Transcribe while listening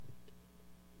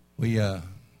We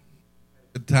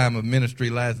good time of ministry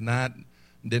last night.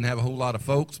 Didn't have a whole lot of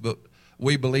folks, but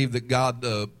we believe that God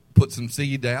put some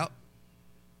seed out.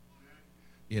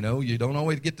 You know, you don't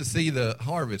always get to see the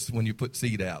harvest when you put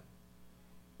seed out,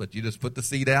 but you just put the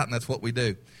seed out, and that's what we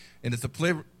do. And it's a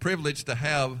privilege to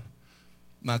have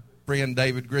my friend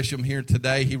David Grisham here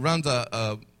today. He runs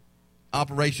a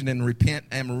operation in Repent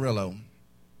Amarillo,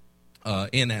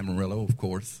 in Amarillo, of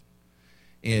course.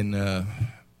 And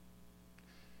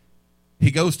he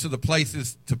goes to the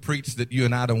places to preach that you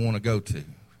and I don't want to go to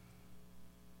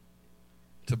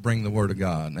bring the Word of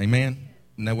God. Amen?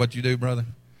 Isn't that what you do, brother?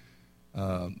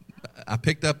 I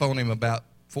picked up on him about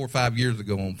 4 or 5 years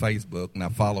ago on Facebook, and I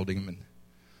followed him.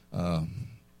 And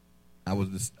I was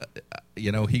just,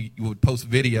 he would post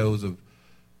videos of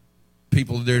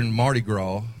people during Mardi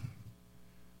Gras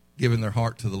giving their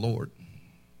heart to the Lord.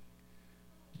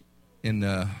 And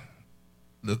the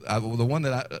one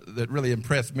that really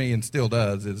impressed me and still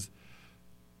does is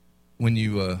when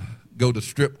you go to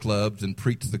strip clubs and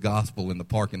preach the gospel in the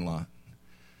parking lot.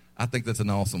 I think that's an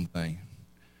awesome thing.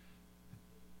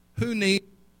 Who needs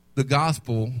the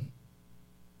gospel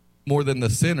more than the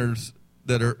sinners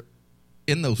that are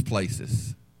in those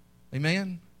places?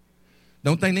 Amen?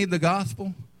 Don't they need the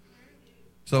gospel?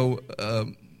 So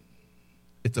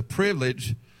it's a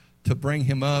privilege to bring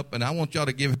him up, and I want y'all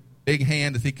to give him a big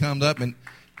hand as he comes up, and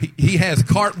he has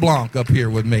carte blanche up here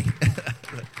with me.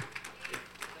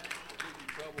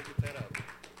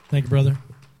 Thank you, brother.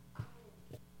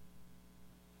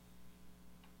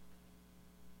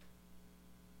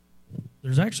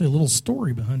 There's actually a little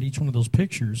story behind each one of those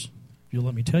pictures. If you'll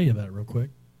let me tell you about it real quick.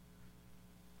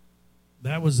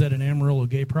 That was at an Amarillo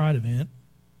Gay Pride event.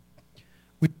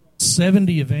 We brought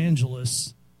 70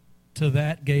 evangelists to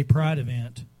that Gay Pride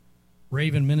event.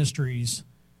 Raven Ministries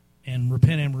and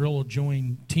Repent Amarillo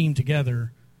teamed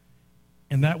together,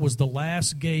 and that was the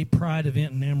last Gay Pride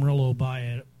event in Amarillo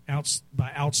by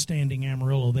Outstanding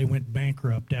Amarillo. They went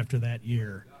bankrupt after that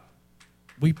year.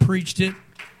 We preached it,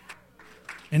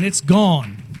 and it's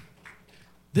gone.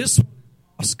 This is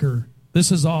Oscar.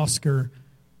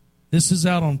 This is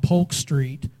out on Polk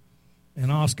Street,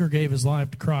 and Oscar gave his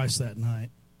life to Christ that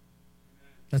night.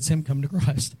 That's him coming to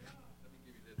Christ.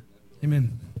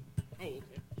 Amen.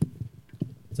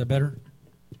 Is that better?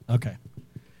 Okay.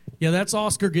 Yeah, that's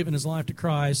Oscar giving his life to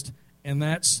Christ, and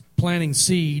that's planting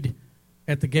seed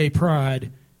at the Gay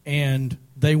Pride, and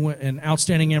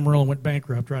Outstanding Amarillo went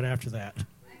bankrupt right after that.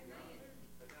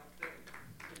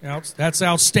 That's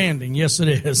outstanding. Yes, it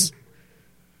is.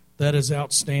 That is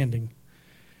outstanding.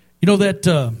 You know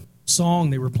that song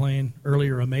they were playing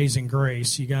earlier, Amazing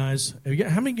Grace, you guys? How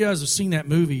many of you guys have seen that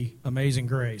movie, Amazing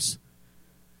Grace?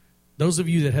 Those of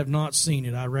you that have not seen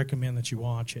it, I recommend that you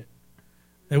watch it.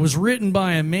 It was written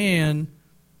by a man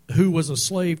who was a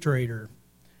slave trader.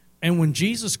 And when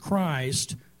Jesus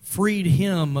Christ freed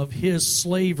him of his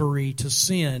slavery to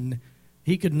sin,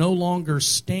 he could no longer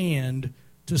stand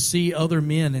to see other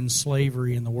men in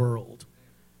slavery in the world.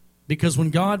 Because when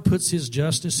God puts his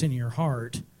justice in your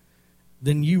heart,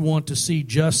 then you want to see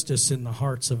justice in the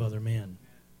hearts of other men.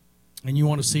 And you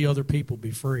want to see other people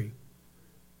be free.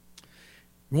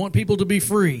 We want people to be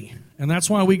free, and that's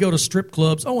why we go to strip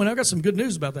clubs. Oh, and I've got some good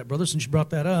news about that, brother, since you brought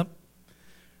that up.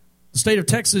 The state of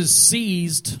Texas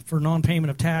seized, for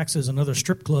non-payment of taxes, another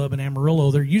strip club in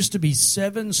Amarillo. There used to be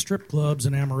 7 strip clubs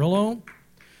in Amarillo.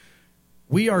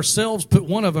 We ourselves put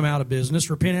one of them out of business.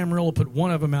 Repent Amarillo put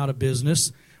one of them out of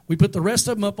business. We put the rest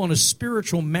of them up on a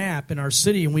spiritual map in our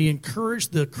city, and we encourage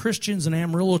the Christians in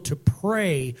Amarillo to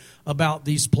pray about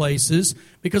these places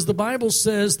because the Bible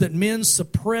says that men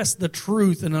suppress the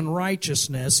truth and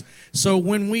unrighteousness. So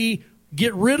when we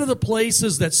get rid of the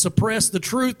places that suppress the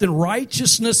truth, then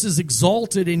righteousness is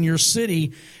exalted in your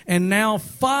city. And now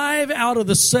 5 out of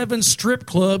the 7 strip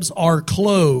clubs are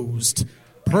closed.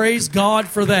 Praise God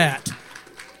for that.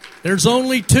 There's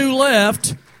only 2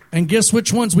 left. And guess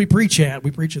which ones we preach at?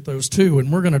 We preach at those 2, and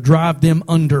we're going to drive them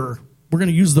under. We're going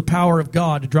to use the power of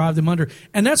God to drive them under.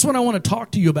 And that's what I want to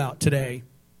talk to you about today,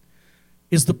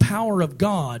 is the power of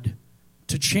God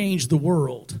to change the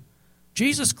world.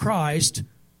 Jesus Christ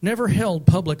never held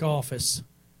public office.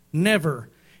 Never.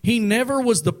 He never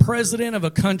was the president of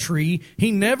a country.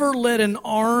 He never led an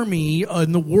army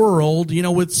in the world,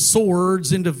 with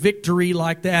swords into victory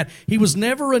like that. He was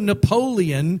never a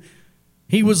Napoleon.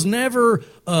 He was never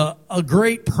a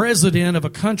great president of a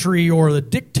country or the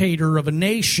dictator of a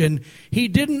nation. He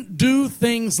didn't do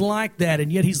things like that,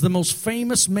 and yet he's the most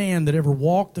famous man that ever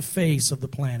walked the face of the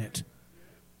planet.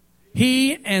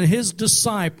 He and his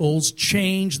disciples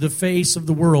changed the face of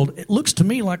the world. It looks to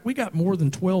me like we got more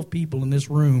than 12 people in this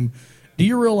room Do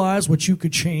you realize what you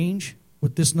could change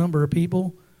with this number of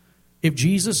people? If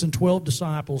Jesus and 12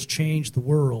 disciples changed the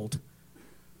world,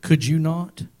 could you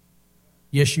not?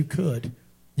 Yes, you could.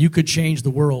 You could change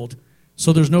the world.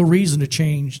 So there's no reason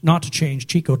not to change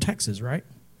Chico, Texas, right?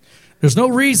 There's no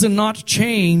reason not to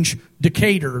change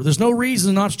Decatur. There's no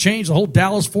reason not to change the whole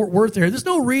Dallas-Fort Worth area. There's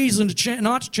no reason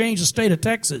not to change the state of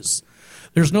Texas.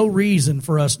 There's no reason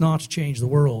for us not to change the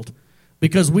world,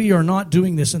 because we are not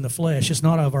doing this in the flesh. It's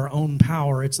not of our own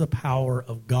power. It's the power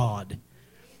of God.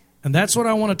 And that's what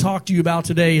I want to talk to you about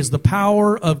today, is the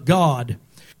power of God.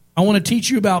 I want to teach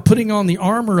you about putting on the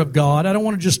armor of God. I don't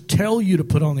want to just tell you to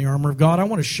put on the armor of God. I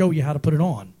want to show you how to put it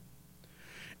on.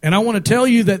 And I want to tell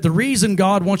you that the reason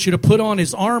God wants you to put on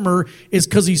His armor is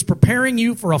because He's preparing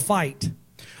you for a fight.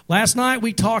 Last night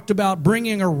we talked about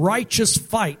bringing a righteous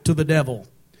fight to the devil.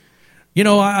 You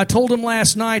know, I told him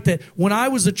last night that when I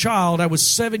was a child, I was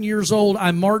 7 years old,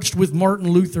 I marched with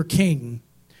Martin Luther King.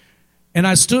 And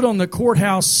I stood on the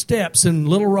courthouse steps in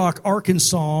Little Rock,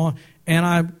 Arkansas, and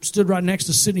I stood right next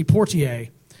to Sidney Poitier.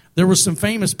 There were some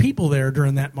famous people there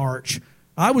during that march.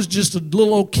 I was just a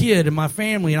little old kid, and my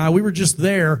family and we were just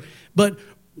there. But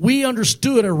we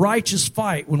understood a righteous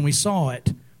fight when we saw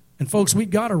it. And folks, we've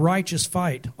got a righteous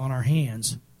fight on our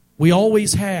hands. We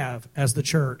always have as the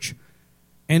church.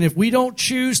 And if we don't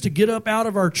choose to get up out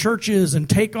of our churches and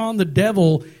take on the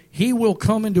devil, he will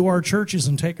come into our churches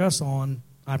and take us on.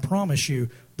 I promise you.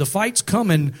 The fight's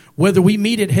coming, whether we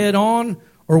meet it head on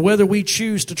or whether we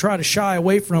choose to try to shy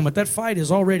away from it. That fight is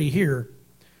already here.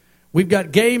 We've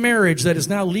got gay marriage that is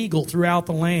now legal throughout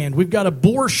the land. We've got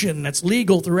abortion that's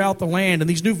legal throughout the land. And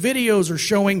these new videos are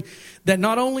showing that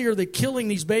not only are they killing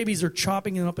these babies, they're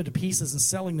chopping them up into pieces and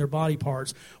selling their body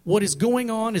parts. What is going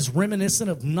on is reminiscent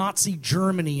of Nazi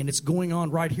Germany, and it's going on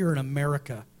right here in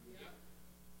America.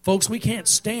 Folks, we can't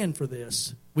stand for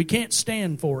this. We can't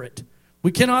stand for it.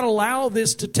 We cannot allow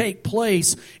this to take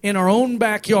place in our own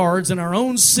backyards, in our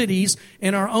own cities,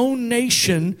 in our own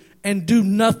nation, and do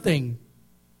nothing.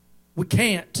 We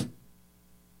can't.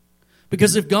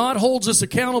 Because if God holds us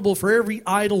accountable for every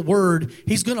idle word,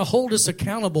 He's going to hold us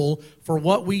accountable for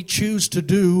what we choose to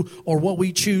do or what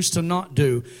we choose to not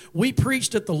do. We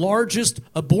preached at the largest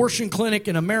abortion clinic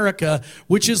in America,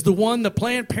 which is the one, the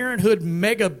Planned Parenthood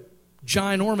mega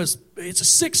ginormous. It's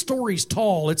 6 stories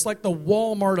tall. It's like the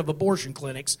Walmart of abortion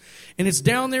clinics. And it's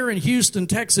down there in Houston,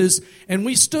 Texas. And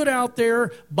we stood out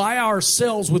there by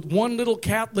ourselves with one little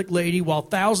Catholic lady while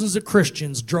thousands of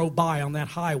Christians drove by on that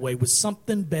highway with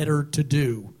something better to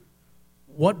do.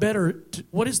 What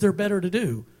is there better to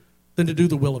do than to do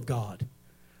the will of God?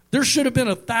 There should have been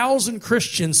 1,000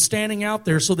 Christians standing out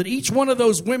there so that each one of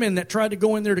those women that tried to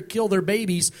go in there to kill their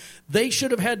babies, they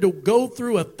should have had to go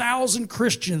through 1,000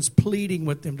 Christians pleading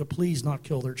with them to please not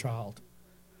kill their child,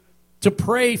 to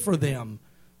pray for them,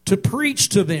 to preach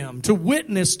to them, to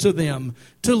witness to them,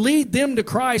 to lead them to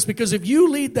Christ. Because if you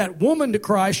lead that woman to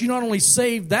Christ, you not only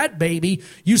save that baby,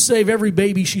 you save every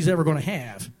baby she's ever going to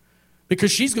have.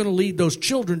 Because she's going to lead those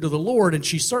children to the Lord, and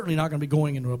she's certainly not going to be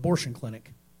going into an abortion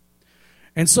clinic.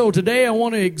 And so today I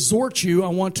want to exhort you, I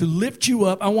want to lift you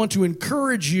up, I want to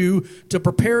encourage you to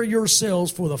prepare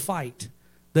yourselves for the fight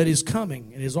that is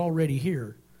coming and is already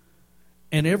here.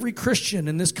 And every Christian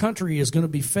in this country is going to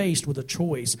be faced with a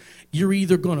choice. You're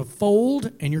either going to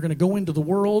fold and you're going to go into the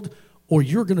world, or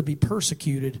you're going to be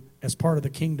persecuted as part of the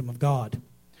kingdom of God.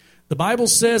 The Bible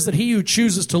says that he who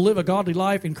chooses to live a godly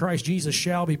life in Christ Jesus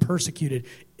shall be persecuted.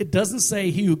 It doesn't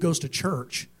say he who goes to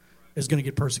church is going to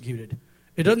get persecuted.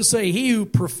 It doesn't say he who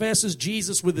professes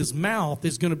Jesus with his mouth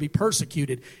is going to be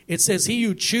persecuted. It says he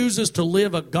who chooses to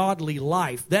live a godly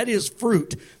life. That is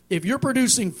fruit. If you're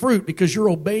producing fruit because you're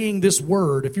obeying this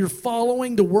word, if you're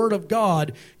following the word of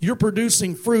God, you're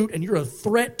producing fruit and you're a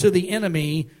threat to the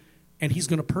enemy, and he's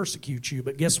going to persecute you.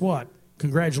 But guess what?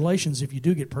 Congratulations, if you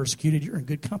do get persecuted, you're in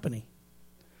good company.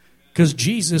 Because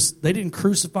Jesus, they didn't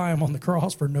crucify him on the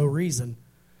cross for no reason.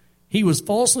 He was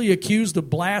falsely accused of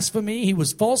blasphemy. He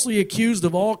was falsely accused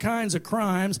of all kinds of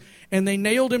crimes, and they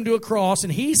nailed him to a cross.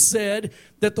 And he said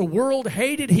that the world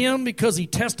hated him because he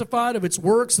testified of its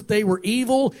works, that they were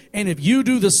evil. And if you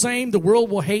do the same, the world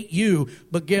will hate you.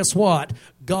 But guess what?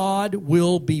 God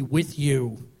will be with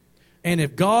you. And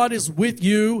if God is with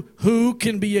you, who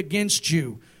can be against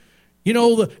you? You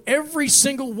know, every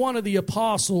single one of the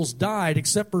apostles died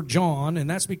except for John, and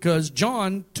that's because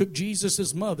John took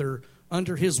Jesus' mother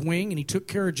under his wing, and he took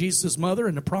care of Jesus' mother,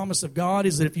 and the promise of God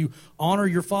is that if you honor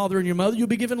your father and your mother, you'll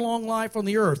be given long life on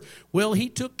the earth. Well, he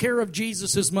took care of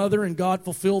Jesus' mother, and God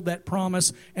fulfilled that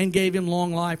promise and gave him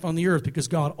long life on the earth, because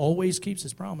God always keeps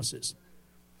his promises.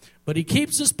 But he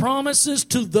keeps his promises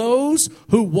to those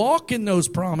who walk in those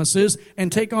promises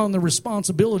and take on the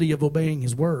responsibility of obeying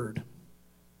his word.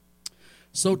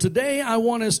 So today I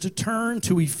want us to turn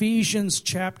to Ephesians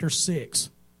chapter 6,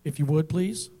 if you would,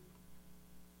 please.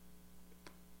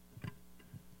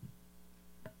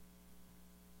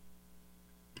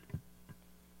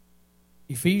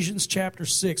 Ephesians chapter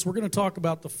 6. We're going to talk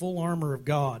about the full armor of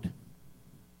God.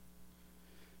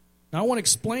 Now I want to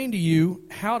explain to you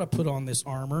how to put on this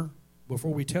armor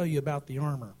before we tell you about the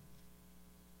armor.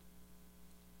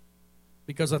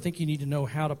 Because I think you need to know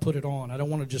how to put it on. I don't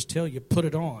want to just tell you, put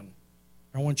it on.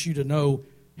 I want you to know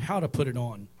how to put it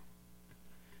on.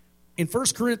 In 1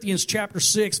 Corinthians chapter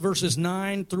 6, verses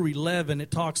 9 through 11,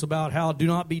 it talks about how do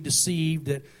not be deceived,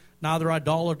 that neither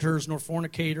idolaters, nor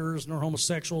fornicators, nor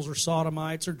homosexuals, or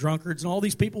sodomites, or drunkards, and all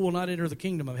these people will not enter the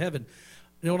kingdom of heaven.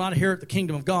 They will not inherit the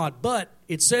kingdom of God. But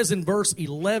it says in verse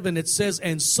 11, it says,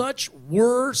 and such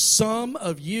were some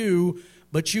of you,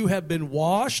 but you have been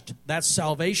washed, that's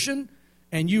salvation,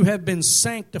 and you have been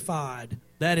sanctified,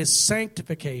 that is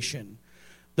sanctification.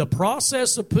 The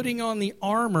process of putting on the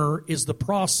armor is the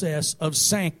process of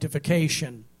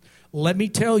sanctification. Let me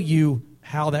tell you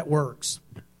how that works.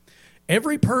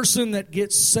 Every person that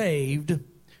gets saved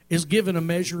is given a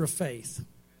measure of faith.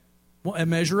 Well, a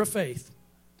measure of faith.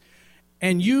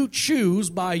 And you choose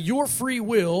by your free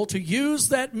will to use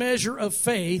that measure of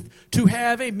faith to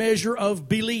have a measure of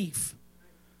belief.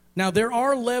 Now, there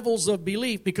are levels of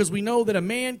belief because we know that a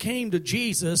man came to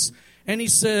Jesus and he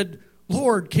said,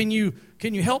 Lord, can you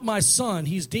help my son?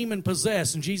 He's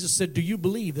demon-possessed. And Jesus said, do you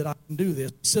believe that I can do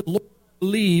this? He said, Lord, I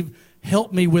believe.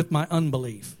 Help me with my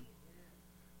unbelief.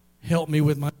 Help me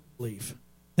with my unbelief.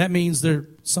 That means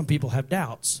some people have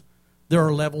doubts. There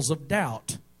are levels of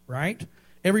doubt, right?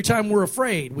 Every time we're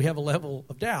afraid, we have a level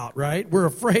of doubt, right? We're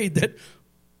afraid that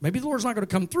maybe the Lord's not going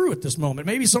to come through at this moment.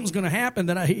 Maybe something's going to happen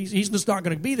that he's just not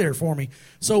going to be there for me.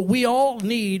 So we all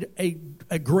need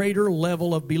a greater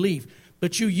level of belief.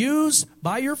 But you use,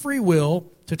 by your free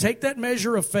will, to take that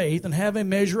measure of faith and have a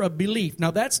measure of belief.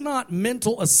 Now, that's not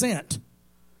mental assent.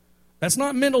 That's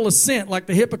not mental assent like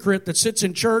the hypocrite that sits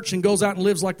in church and goes out and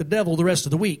lives like the devil the rest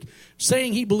of the week.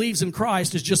 Saying he believes in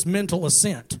Christ is just mental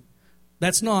assent.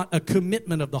 That's not a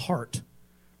commitment of the heart.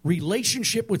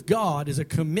 Relationship with God is a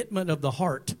commitment of the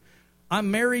heart. I'm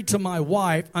married to my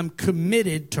wife. I'm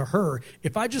committed to her.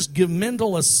 If I just give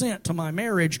mental assent to my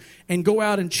marriage and go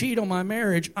out and cheat on my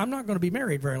marriage, I'm not going to be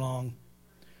married very long.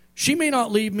 She may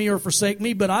not leave me or forsake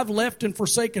me, but I've left and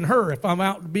forsaken her if I'm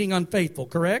out being unfaithful,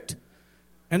 correct?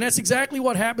 And that's exactly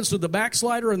what happens to the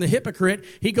backslider and the hypocrite.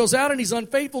 He goes out and he's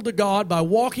unfaithful to God by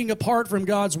walking apart from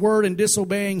God's word and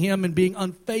disobeying him and being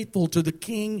unfaithful to the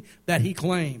king that he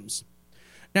claims.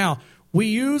 Now, we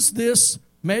use this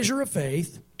measure of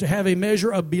faith to have a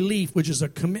measure of belief, which is a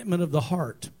commitment of the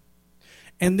heart.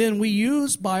 And then we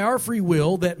use, by our free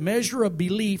will, that measure of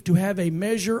belief to have a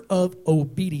measure of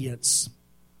obedience.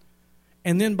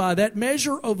 And then by that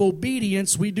measure of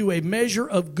obedience, we do a measure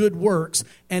of good works.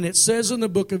 And it says in the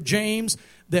book of James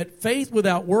that faith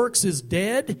without works is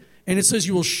dead. And it says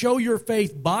you will show your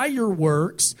faith by your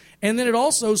works. And then it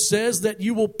also says that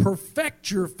you will perfect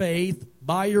your faith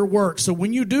by your works. So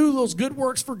when you do those good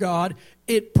works for God,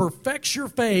 it perfects your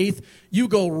faith. You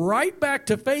go right back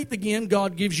to faith again.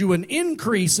 God gives you an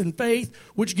increase in faith,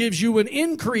 which gives you an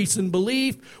increase in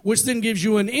belief, which then gives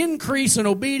you an increase in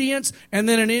obedience, and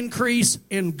then an increase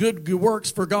in good works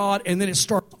for God, and then it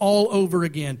starts all over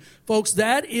again. Folks,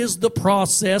 that is the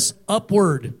process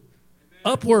upward. Amen.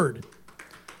 Upward.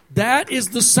 That is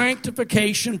the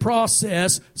sanctification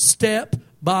process, step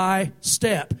by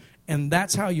step. And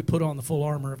that's how you put on the full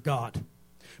armor of God.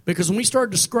 Because when we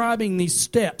start describing these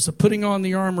steps of putting on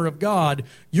the armor of God,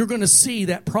 you're going to see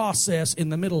that process in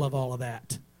the middle of all of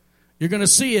that. You're going to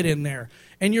see it in there.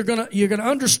 And you're going to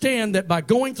understand that by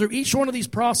going through each one of these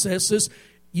processes,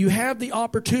 you have the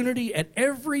opportunity at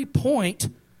every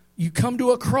point you come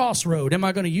to a crossroad. Am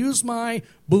I going to use my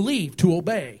belief to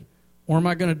obey? Or am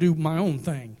I going to do my own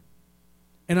thing?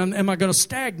 And am I going to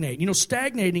stagnate? You know,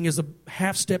 stagnating is a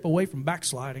half step away from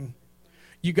backsliding.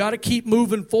 You got to keep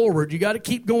moving forward. You got to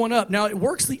keep going up. Now, it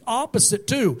works the opposite,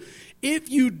 too. If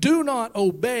you do not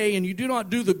obey and you do not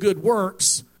do the good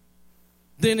works,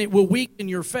 then it will weaken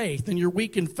your faith. And your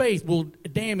weakened faith will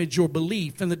damage your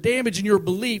belief. And the damage in your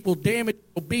belief will damage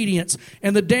obedience.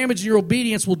 And the damage in your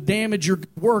obedience will damage your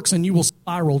good works. And you will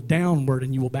spiral downward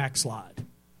and you will backslide.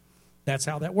 That's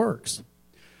how that works.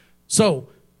 So,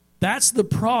 that's the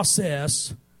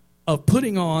process of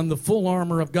putting on the full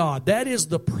armor of God. That is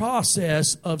the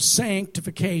process of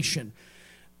sanctification.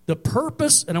 The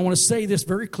purpose, and I want to say this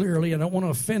very clearly, I don't want to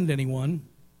offend anyone,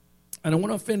 I don't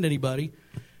want to offend anybody,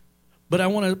 but I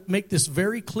want to make this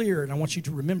very clear, and I want you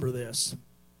to remember this.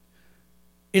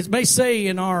 It may say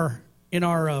in our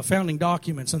founding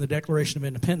documents in the Declaration of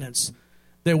Independence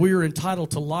that we are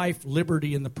entitled to life,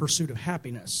 liberty, and the pursuit of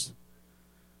happiness.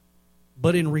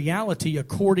 But in reality,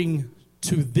 according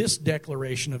to this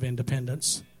Declaration of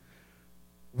Independence,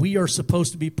 we are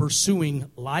supposed to be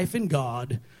pursuing life in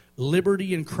God,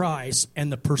 liberty in Christ,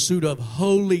 and the pursuit of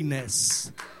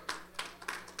holiness.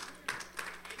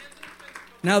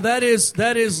 Now, that is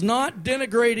not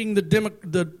denigrating the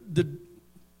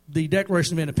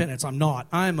Declaration of Independence. I'm not.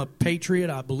 I'm a patriot.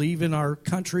 I believe in our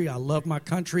country. I love my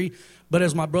country. But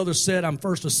as my brother said, I'm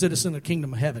first a citizen of the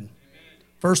kingdom of heaven.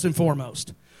 First and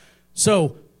foremost.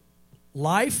 So,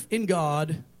 life in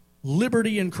God,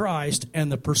 liberty in Christ,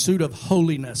 and the pursuit of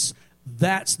holiness.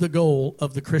 That's the goal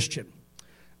of the Christian.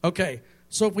 Okay,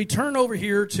 so if we turn over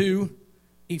here to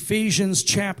Ephesians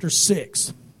chapter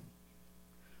 6.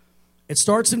 It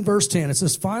starts in verse 10. It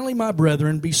says, "Finally, my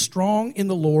brethren, be strong in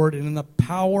the Lord and in the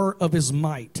power of his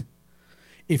might."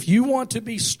 If you want to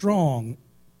be strong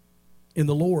in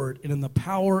the Lord and in the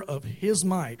power of his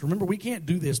might, remember, we can't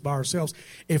do this by ourselves.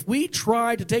 If we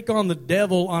try to take on the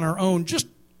devil on our own, just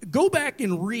go back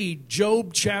and read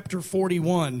Job chapter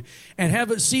 41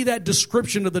 and see that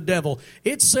description of the devil.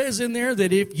 It says in there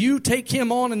that if you take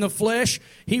him on in the flesh,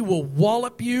 he will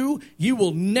wallop you. You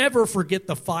will never forget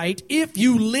the fight if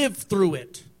you live through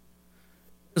it.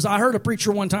 As I heard a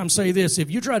preacher one time say this,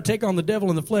 if you try to take on the devil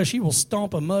in the flesh, he will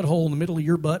stomp a mud hole in the middle of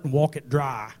your butt and walk it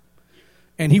dry.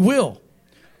 And he will.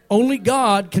 Only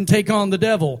God can take on the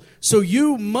devil. So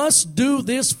you must do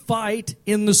this fight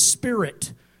in the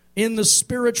spirit. In the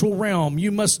spiritual realm.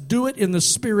 You must do it in the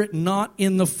spirit, not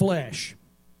in the flesh.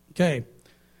 Okay.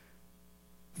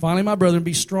 Finally, my brethren,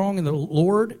 be strong in the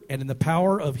Lord and in the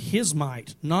power of his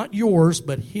might. Not yours,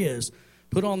 but his.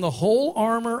 Put on the whole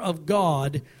armor of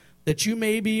God that you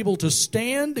may be able to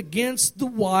stand against the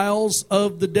wiles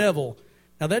of the devil.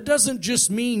 Now, that doesn't just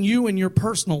mean you in your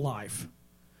personal life.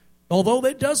 Although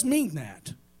that does mean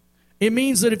that. It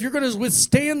means that if you're going to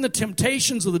withstand the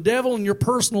temptations of the devil in your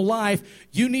personal life,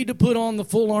 you need to put on the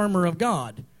full armor of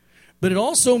God. But it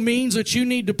also means that you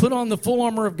need to put on the full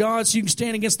armor of God so you can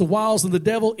stand against the wiles of the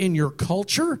devil in your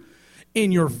culture,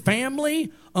 in your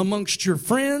family, amongst your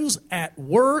friends, at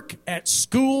work, at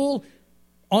school,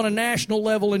 on a national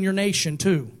level in your nation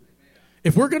too.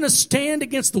 If we're going to stand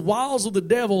against the wiles of the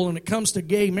devil when it comes to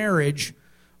gay marriage,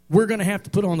 we're going to have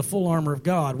to put on the full armor of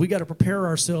God. We've got to prepare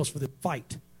ourselves for the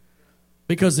fight.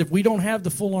 Because if we don't have the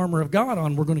full armor of God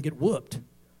on, we're going to get whooped.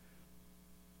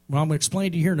 Well, I'm going to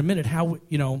explain to you here in a minute how,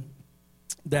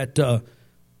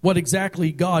 what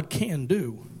exactly God can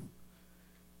do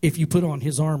if you put on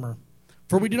his armor.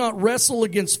 For we do not wrestle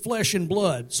against flesh and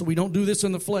blood, so we don't do this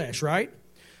in the flesh, right?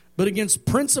 But against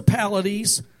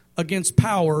principalities, against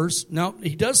powers. Now,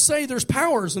 he does say there's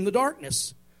powers in the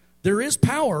darkness. There is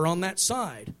power on that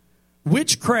side.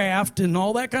 Witchcraft and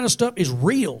all that kind of stuff is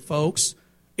real, folks.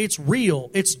 It's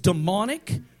real. It's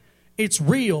demonic. It's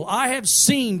real. I have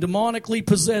seen demonically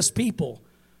possessed people.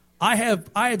 I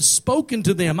have spoken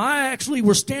to them. I actually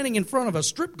was standing in front of a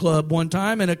strip club one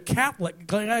time, and a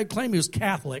Catholic, I claim he was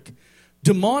Catholic,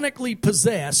 demonically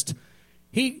possessed.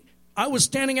 I was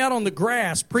standing out on the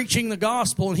grass preaching the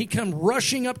gospel, and he come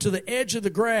rushing up to the edge of the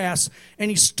grass, and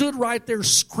he stood right there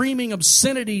screaming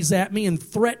obscenities at me and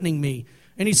threatening me.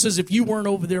 And he says, if you weren't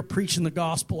over there preaching the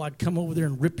gospel, I'd come over there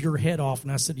and rip your head off.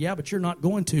 And I said, yeah, but you're not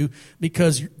going to,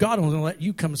 because God will let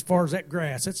you come as far as that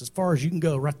grass. That's as far as you can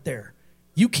go right there.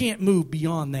 You can't move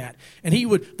beyond that. And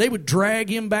they would drag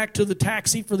him back to the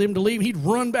taxi for them to leave. He'd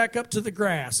run back up to the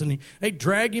grass. And they'd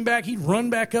drag him back. He'd run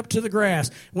back up to the grass.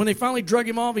 When they finally drug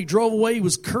him off, he drove away. He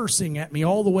was cursing at me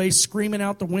all the way, screaming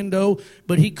out the window.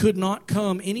 But he could not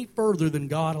come any further than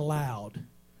God allowed.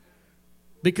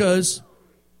 Because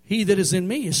he that is in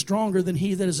me is stronger than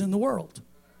he that is in the world.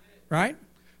 Right?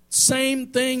 Same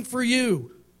thing for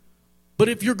you. But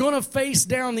if you're going to face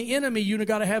down the enemy, you've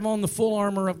got to have on the full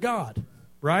armor of God.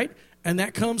 Right? And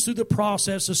that comes through the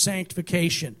process of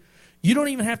sanctification. You don't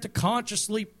even have to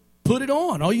consciously put it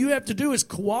on. All you have to do is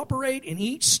cooperate in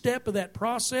each step of that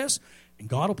process, and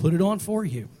God will put it on for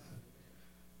you.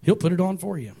 He'll put it on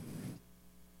for you.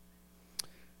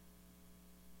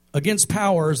 Against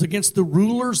powers, against the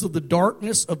rulers of the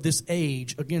darkness of this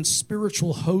age, against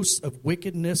spiritual hosts of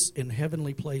wickedness in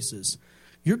heavenly places.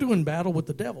 You're doing battle with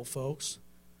the devil, folks.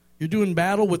 You're doing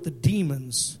battle with the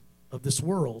demons of this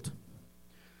world.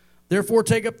 Therefore,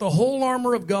 take up the whole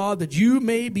armor of God that you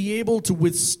may be able to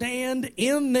withstand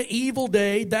in the evil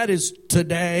day, that is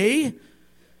today,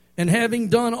 and having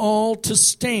done all to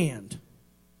stand.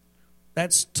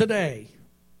 That's today.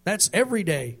 That's every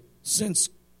day since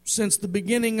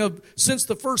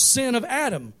the first sin of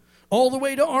Adam, all the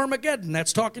way to Armageddon.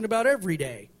 That's talking about every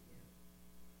day.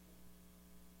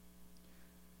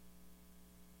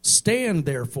 Stand,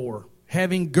 therefore,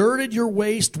 having girded your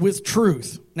waist with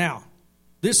truth. Now,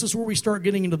 this is where we start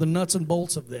getting into the nuts and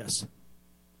bolts of this.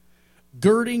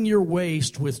 Girding your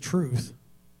waist with truth.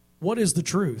 What is the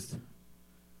truth?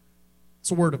 It's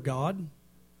the Word of God.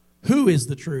 Who is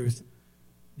the truth?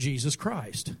 Jesus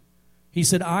Christ. He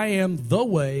said, I am the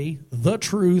way, the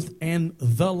truth, and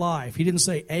the life. He didn't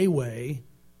say a way,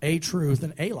 a truth,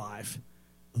 and a life.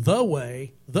 The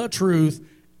way, the truth,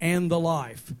 and the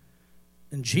life.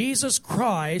 And Jesus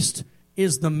Christ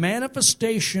is the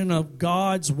manifestation of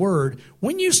God's Word.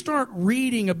 When you start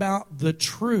reading about the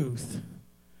truth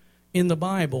in the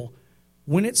Bible,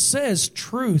 when it says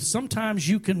truth, sometimes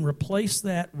you can replace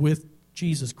that with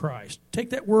Jesus Christ.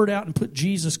 Take that word out and put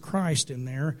Jesus Christ in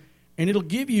there, and it'll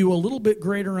give you a little bit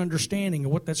greater understanding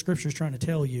of what that Scripture is trying to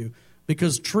tell you.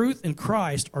 Because truth and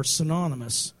Christ are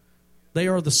synonymous. They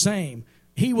are the same.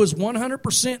 He was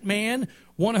 100% man,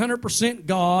 100%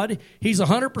 God. He's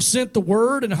 100% the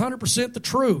Word and 100% the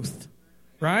truth.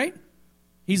 Right?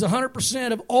 He's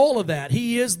 100% of all of that.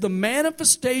 He is the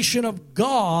manifestation of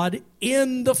God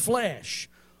in the flesh.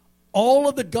 All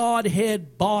of the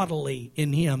Godhead bodily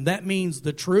in Him. That means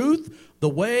the truth, the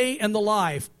way, and the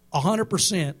life,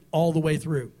 100% all the way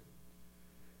through.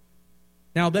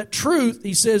 Now that truth,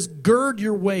 he says, gird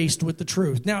your waist with the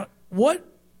truth. Now, what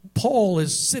Paul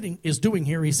is doing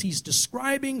here is he's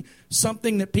describing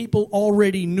something that people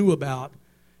already knew about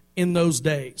in those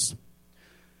days.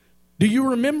 Do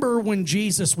you remember when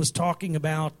Jesus was talking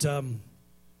about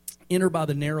enter by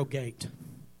the narrow gate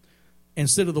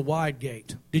instead of the wide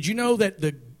gate? Did you know that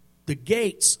the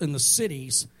gates in the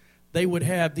cities, they would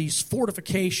have these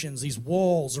fortifications, these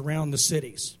walls around the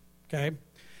cities, okay?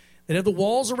 They'd have the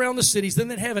walls around the cities, then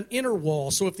they'd have an inner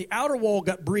wall. So if the outer wall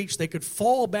got breached, they could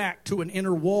fall back to an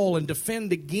inner wall and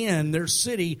defend again their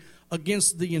city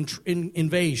against the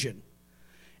invasion.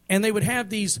 And they would have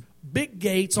these big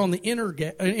gates on the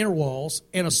inner walls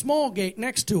and a small gate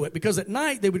next to it, because at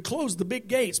night they would close the big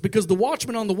gates because the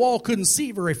watchman on the wall couldn't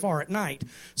see very far at night.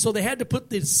 So they had to put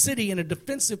the city in a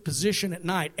defensive position at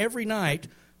night, every night,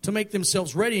 to make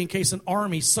themselves ready in case an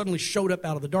army suddenly showed up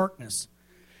out of the darkness.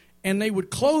 And they would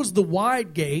close the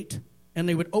wide gate, and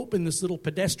they would open this little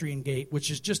pedestrian gate, which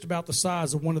is just about the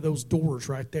size of one of those doors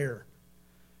right there.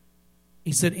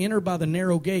 He said, enter by the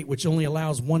narrow gate, which only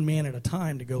allows one man at a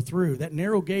time to go through. That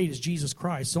narrow gate is Jesus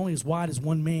Christ. It's only as wide as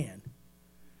one man.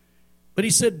 But he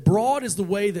said, broad is the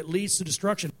way that leads to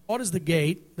destruction. Broad is the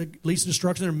gate that leads to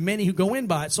destruction. There are many who go in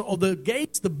by it. So the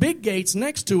gates, the big gates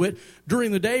next to it,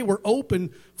 during the day were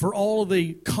open for all of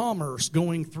the commerce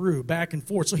going through, back and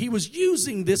forth. So he was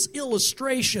using this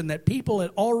illustration that people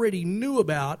had already knew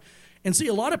about. And see,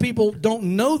 a lot of people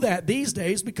don't know that these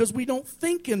days because we don't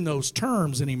think in those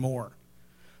terms anymore.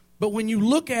 But when you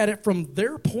look at it from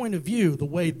their point of view, the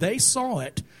way they saw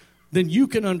it, then you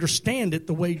can understand it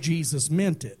the way Jesus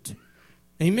meant it.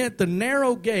 He meant the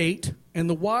narrow gate and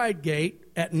the wide gate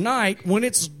at night when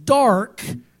it's dark,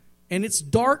 and it's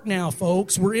dark now,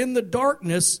 folks. We're in the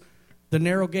darkness. The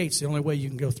narrow gate's the only way you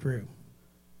can go through.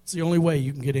 It's the only way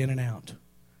you can get in and out.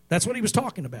 That's what he was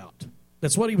talking about.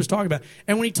 That's what he was talking about.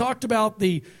 And when he talked about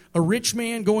a rich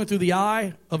man going through the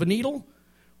eye of a needle,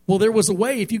 well, there was a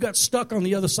way if you got stuck on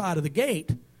the other side of the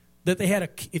gate that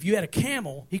if you had a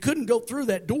camel, he couldn't go through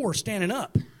that door standing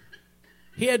up.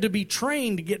 He had to be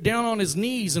trained to get down on his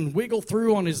knees and wiggle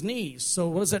through on his knees. So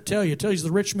what does that tell you? It tells you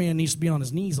the rich man needs to be on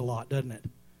his knees a lot, doesn't it?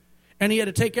 And he had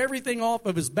to take everything off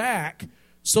of his back.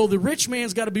 So the rich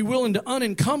man's got to be willing to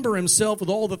unencumber himself with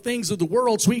all the things of the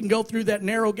world so he can go through that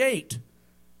narrow gate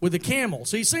with a camel.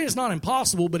 So he's saying it's not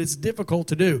impossible, but it's difficult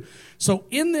to do. So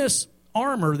in this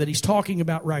armor that he's talking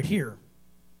about right here,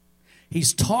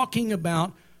 he's talking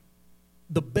about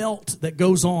the belt that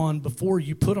goes on before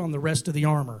you put on the rest of the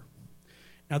armor.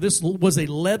 Now, this was a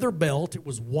leather belt. It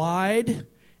was wide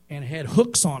and had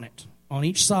hooks on it, on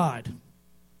each side.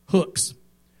 Hooks.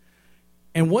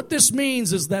 And what this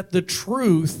means is that the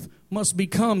truth must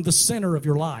become the center of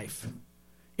your life.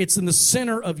 It's in the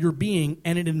center of your being,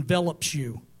 and it envelops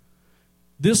you.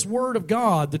 This Word of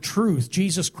God, the truth,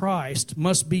 Jesus Christ,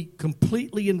 must be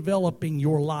completely enveloping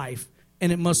your life,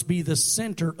 and it must be the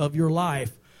center of your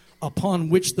life upon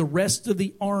which the rest of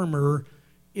the armor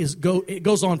it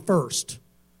goes on first.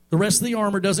 The rest of the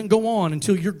armor doesn't go on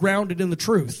until you're grounded in the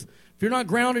truth. If you're not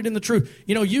grounded in the truth,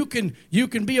 you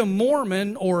can be a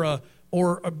Mormon or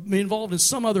be involved in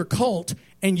some other cult,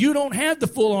 and you don't have the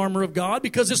full armor of God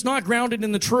because it's not grounded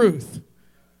in the truth.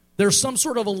 There's some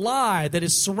sort of a lie that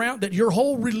is that your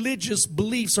whole religious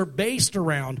beliefs are based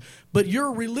around. But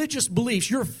your religious beliefs,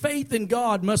 your faith in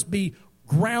God must be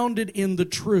grounded in the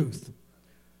truth.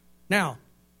 Now,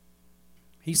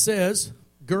 he says,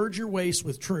 gird your waist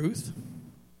with truth,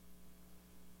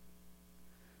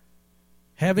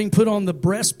 having put on the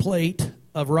breastplate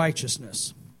of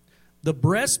righteousness. The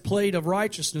breastplate of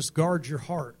righteousness guards your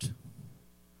heart.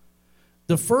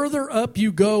 The further up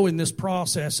you go in this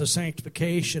process of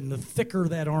sanctification, the thicker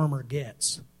that armor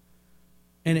gets.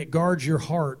 And it guards your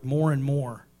heart more and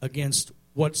more against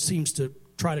what seems to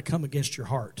try to come against your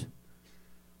heart.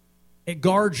 It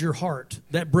guards your heart,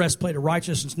 that breastplate of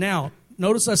righteousness. Now,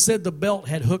 notice I said the belt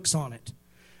had hooks on it.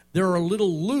 There are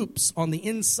little loops on the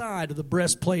inside of the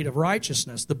breastplate of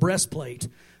righteousness, the breastplate,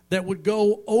 that would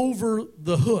go over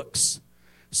the hooks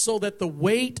so that the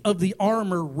weight of the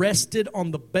armor rested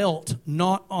on the belt,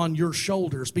 not on your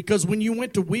shoulders. Because when you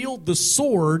went to wield the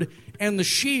sword and the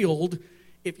shield,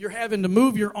 if you're having to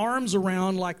move your arms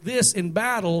around like this in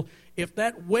battle, if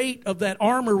that weight of that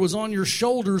armor was on your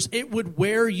shoulders, it would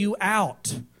wear you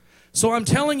out. So I'm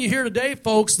telling you here today,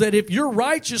 folks, that if your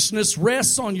righteousness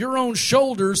rests on your own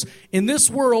shoulders, in this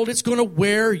world, it's going to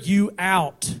wear you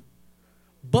out.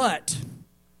 But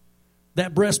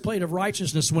that breastplate of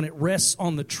righteousness, when it rests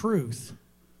on the truth,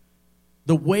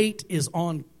 the weight is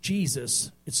on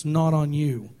Jesus. It's not on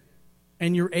you.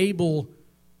 And you're able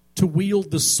to wield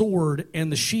the sword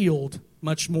and the shield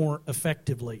much more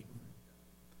effectively.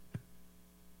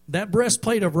 That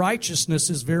breastplate of righteousness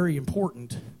is very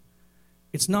important.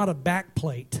 It's not a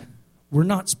backplate. We're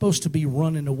not supposed to be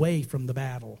running away from the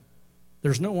battle.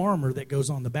 There's no armor that goes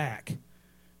on the back.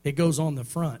 It goes on the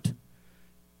front.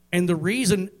 And the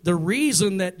reason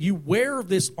that you wear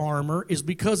this armor is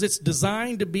because it's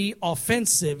designed to be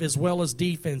offensive as well as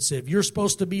defensive. You're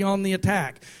supposed to be on the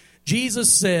attack.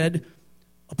 Jesus said,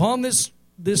 upon this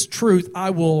truth,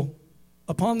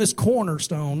 upon this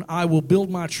cornerstone, I will build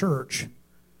my church,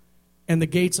 and the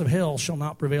gates of hell shall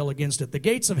not prevail against it. The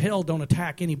gates of hell don't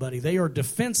attack anybody. They are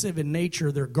defensive in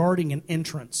nature. They're guarding an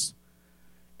entrance.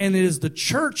 And it is the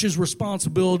church's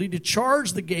responsibility to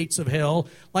charge the gates of hell,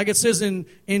 like it says in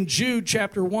Jude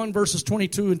chapter 1, verses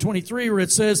 22 and 23, where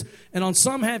it says, and on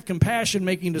some have compassion,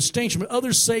 making distinction, but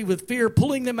others save with fear,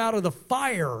 pulling them out of the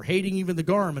fire, hating even the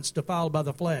garments defiled by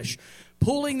the flesh.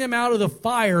 Pulling them out of the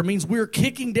fire means we're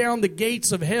kicking down the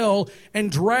gates of hell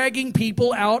and dragging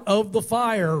people out of the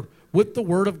fire with the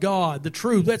word of God, the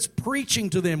truth. That's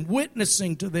preaching to them,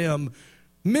 witnessing to them,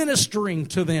 ministering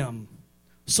to them,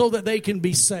 so that they can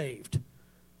be saved.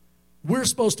 We're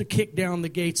supposed to kick down the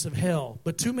gates of hell.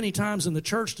 But too many times in the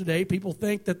church today, people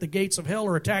think that the gates of hell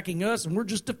are attacking us and we're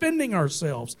just defending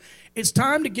ourselves. It's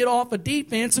time to get off of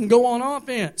defense and go on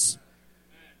offense.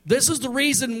 This is the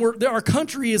reason our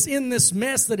country is in this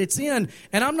mess that it's in.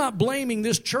 And I'm not blaming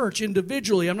this church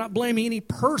individually. I'm not blaming any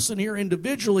person here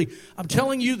individually. I'm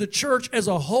telling you the church as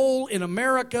a whole in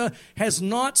America has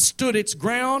not stood its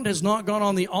ground, has not gone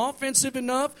on the offensive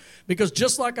enough. Because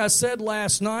just like I said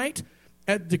last night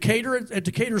at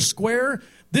Decatur Square,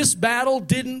 this battle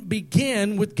didn't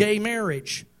begin with gay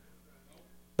marriage.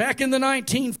 Back in the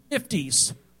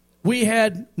 1950s, we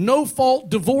had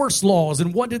no-fault divorce laws,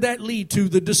 and what did that lead to?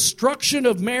 The destruction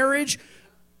of marriage,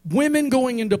 women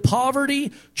going into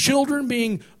poverty, children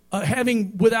being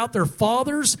having without their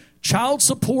fathers. Child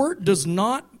support does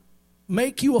not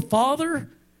make you a father.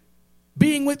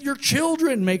 Being with your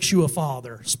children makes you a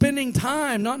father. Spending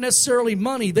time, not necessarily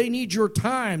money. They need your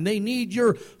time. They need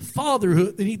your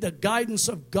fatherhood. They need the guidance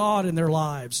of God in their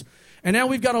lives. And now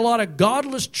we've got a lot of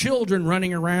godless children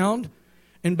running around.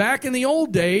 And back in the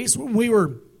old days, when we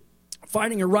were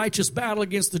fighting a righteous battle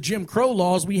against the Jim Crow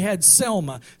laws, we had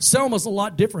Selma. Selma's a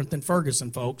lot different than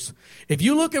Ferguson, folks. If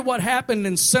you look at what happened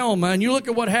in Selma and you look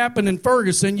at what happened in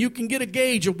Ferguson, you can get a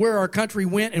gauge of where our country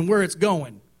went and where it's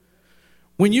going.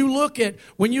 When you look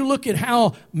at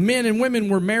how men and women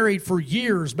were married for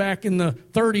years back in the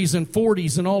 30s and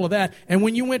 40s and all of that, and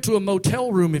when you went to a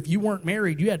motel room, if you weren't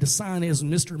married, you had to sign as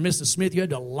Mr. and Mrs. Smith. You had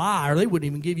to lie, or they wouldn't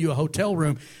even give you a hotel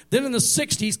room. Then in the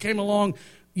 60s came along,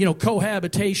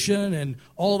 cohabitation and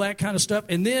all that kind of stuff.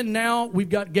 And then now we've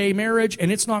got gay marriage,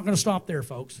 and it's not going to stop there,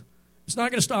 folks. It's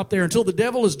not going to stop there until the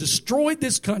devil has destroyed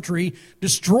this country,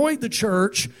 destroyed the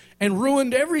church, and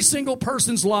ruined every single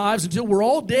person's lives until we're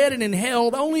all dead and in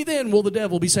hell. Only then will the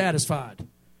devil be satisfied.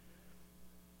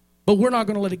 But we're not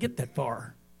going to let it get that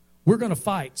far. We're going to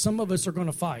fight. Some of us are going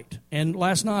to fight. And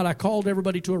last night I called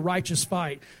everybody to a righteous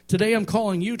fight. Today I'm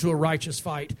calling you to a righteous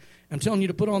fight. I'm telling you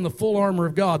to put on the full armor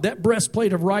of God. That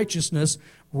breastplate of righteousness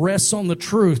rests on the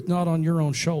truth, not on your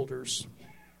own shoulders.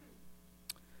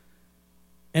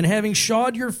 And having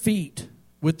shod your feet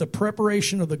with the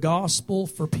preparation of the gospel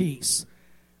for peace.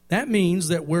 That means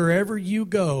that wherever you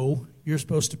go, you're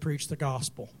supposed to preach the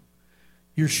gospel.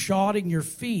 You're shodding your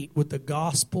feet with the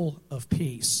gospel of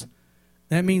peace.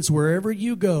 That means wherever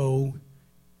you go,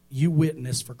 you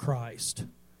witness for Christ.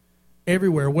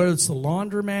 Everywhere, whether it's the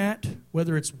laundromat,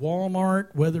 whether it's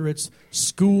Walmart, whether it's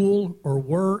school or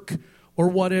work or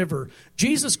whatever.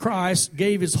 Jesus Christ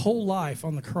gave his whole life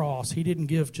on the cross. He didn't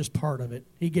give just part of it.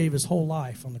 He gave his whole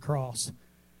life on the cross.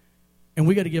 And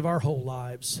we got to give our whole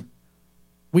lives.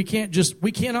 We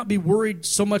cannot be worried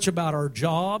so much about our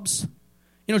jobs.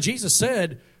 You know, Jesus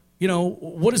said, you know,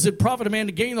 what does it profit a man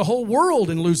to gain the whole world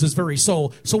and lose his very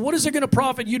soul? So what is it going to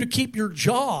profit you to keep your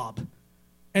job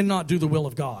and not do the will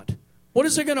of God? What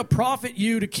is it going to profit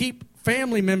you to keep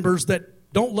family members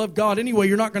that don't love God anyway?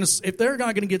 You're not going to, if they're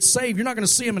not going to get saved, you're not going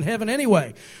to see them in heaven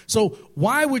anyway. So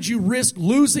why would you risk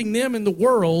losing them in the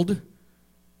world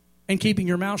and keeping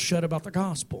your mouth shut about the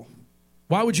gospel?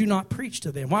 Why would you not preach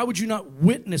to them? Why would you not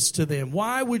witness to them?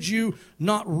 Why would you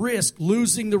not risk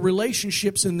losing the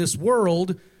relationships in this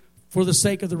world for the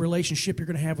sake of the relationship you're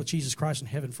going to have with Jesus Christ in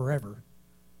heaven forever?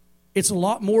 It's a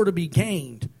lot more to be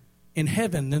gained in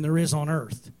heaven than there is on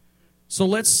earth. So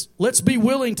let's be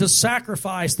willing to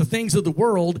sacrifice the things of the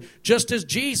world just as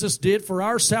Jesus did for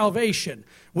our salvation.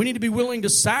 We need to be willing to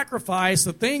sacrifice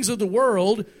the things of the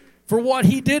world for what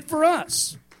he did for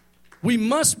us. We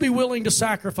must be willing to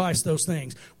sacrifice those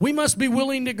things. We must be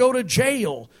willing to go to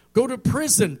jail, go to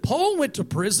prison. Paul went to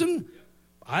prison.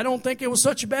 I don't think it was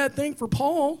such a bad thing for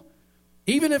Paul.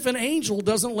 Even if an angel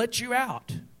doesn't let you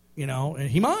out, you know, and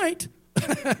he might.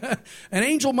 An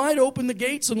angel might open the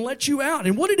gates and let you out.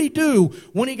 And what did he do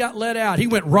when he got let out? He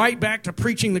went right back to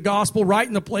preaching the gospel right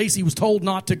in the place he was told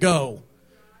not to go.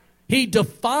 He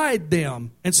defied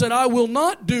them and said, I will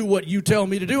not do what you tell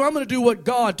me to do. I'm going to do what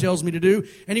God tells me to do.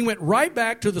 And he went right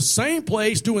back to the same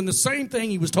place doing the same thing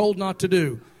he was told not to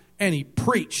do. And he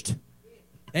preached.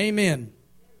 Amen.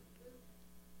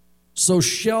 So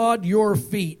shod your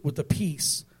feet with the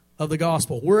peace of the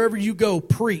gospel. Wherever you go,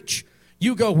 preach.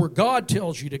 You go where God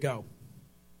tells you to go.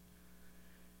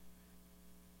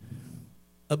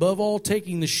 Above all,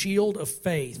 taking the shield of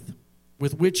faith,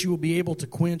 with which you will be able to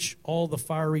quench all the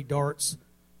fiery darts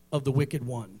of the wicked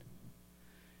one.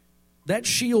 That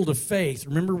shield of faith,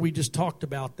 remember we just talked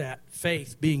about that,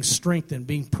 faith being strengthened,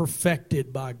 being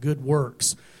perfected by good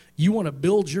works. You want to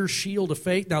build your shield of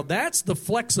faith. Now that's the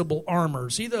flexible armor.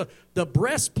 See, the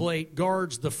breastplate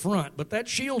guards the front, but that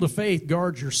shield of faith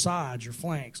guards your sides, your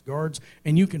flanks,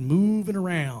 and you can move it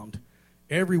around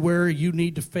everywhere you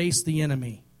need to face the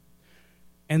enemy.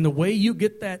 And the way you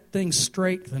get that thing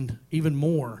strengthened even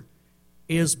more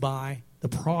is by the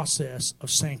process of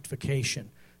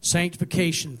sanctification.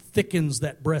 Sanctification thickens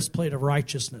that breastplate of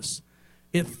righteousness.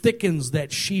 It thickens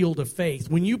that shield of faith.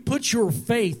 When you put your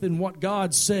faith in what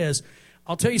God says,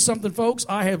 I'll tell you something, folks.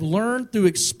 I have learned through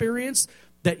experience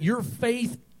that your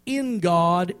faith in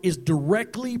God is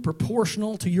directly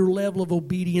proportional to your level of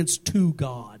obedience to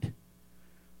God.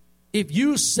 If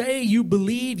you say you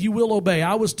believe, you will obey.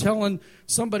 I was telling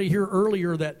somebody here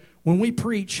earlier that when we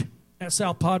preach at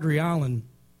South Padre Island,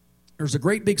 there's a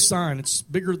great big sign. It's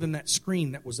bigger than that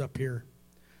screen that was up here.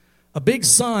 A big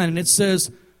sign, and it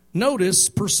says, notice,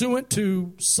 pursuant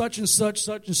to such and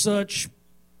such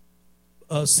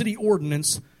city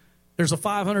ordinance, there's a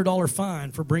 $500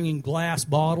 fine for bringing glass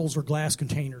bottles or glass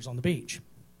containers on the beach.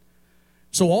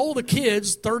 So all the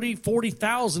kids, 30,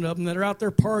 40,000 of them that are out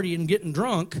there partying and getting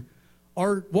drunk,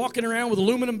 are walking around with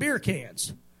aluminum beer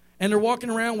cans. And they're walking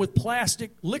around with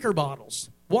plastic liquor bottles.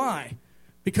 Why?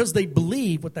 Because they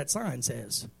believe what that sign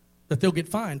says, that they'll get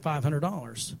fined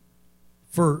 $500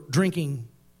 for drinking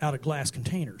out of glass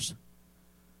containers.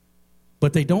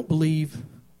 But they don't believe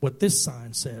what this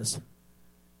sign says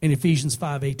in Ephesians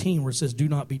 5:18, where it says, do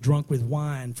not be drunk with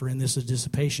wine, for in this is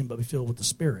dissipation, but be filled with the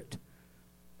Spirit.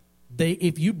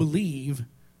 If you believe,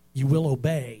 you will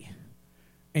obey.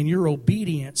 And your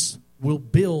obedience will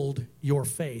build your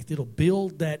faith. It'll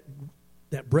build that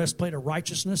breastplate of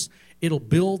righteousness. It'll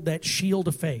build that shield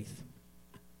of faith.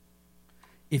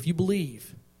 If you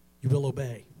believe, you will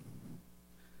obey.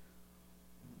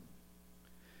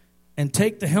 And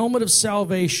take the helmet of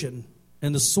salvation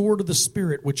and the sword of the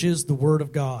Spirit, which is the Word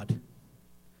of God.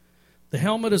 The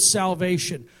helmet of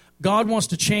salvation. God wants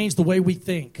to change the way we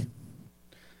think.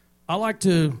 I like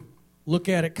to look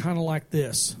at it kind of like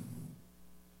this.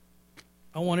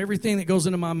 I want everything that goes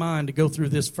into my mind to go through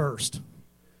this first.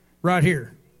 Right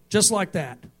here. Just like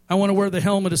that. I want to wear the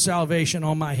helmet of salvation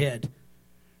on my head.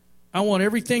 I want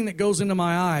everything that goes into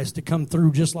my eyes to come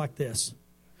through just like this.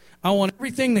 I want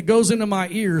everything that goes into my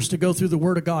ears to go through the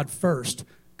Word of God first,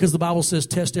 because the Bible says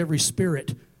test every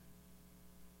spirit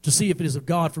to see if it is of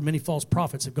God, for many false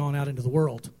prophets have gone out into the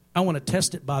world. I want to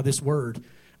test it by this Word.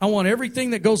 I want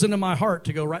everything that goes into my heart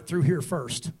to go right through here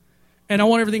first. And I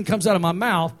want everything that comes out of my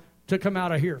mouth to come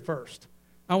out of here first.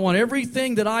 I want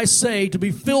everything that I say to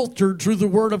be filtered through the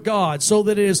Word of God so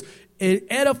that it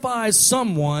edifies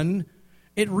someone,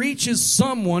 it reaches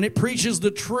someone, it preaches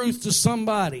the truth to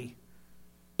somebody.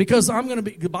 Because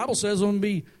the Bible says I'm going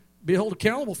to be held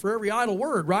accountable for every idle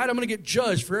word, right? I'm going to get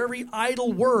judged for every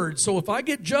idle word. So if I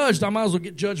get judged, I might as well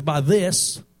get judged by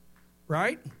this,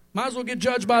 right? Might as well get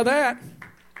judged by that.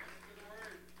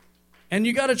 And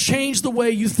you got to change the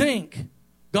way you think.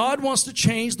 God wants to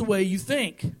change the way you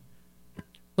think.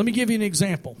 Let me give you an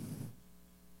example.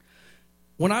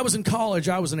 When I was in college,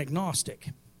 I was an agnostic,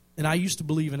 and I used to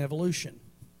believe in evolution.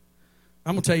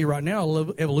 I'm going to tell you right now,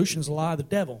 evolution is a lie of the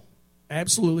devil.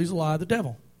 Absolutely is a lie of the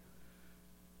devil.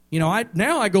 You know,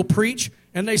 now I go preach,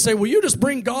 and they say, well, you just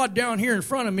bring God down here in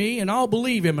front of me, and I'll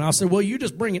believe him. And I'll say, well, you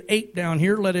just bring an ape down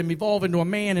here, let him evolve into a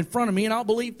man in front of me, and I'll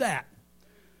believe that.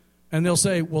 And they'll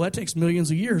say, well, that takes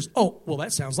millions of years. Oh, well,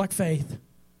 that sounds like faith.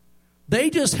 They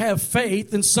just have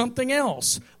faith in something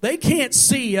else. They can't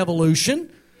see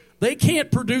evolution. They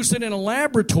can't produce it in a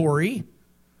laboratory.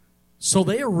 So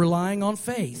they are relying on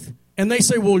faith. And they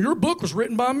say, well, your book was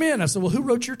written by men. I said, well, who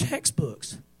wrote your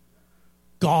textbooks?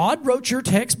 God wrote your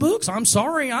textbooks? I'm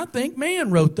sorry, I think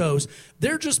man wrote those.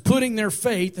 They're just putting their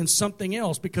faith in something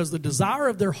else because the desire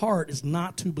of their heart is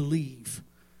not to believe.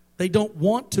 They don't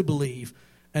want to believe.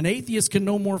 An atheist can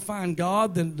no more find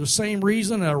God than the same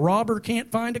reason a robber can't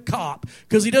find a cop,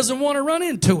 because he doesn't want to run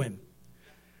into him.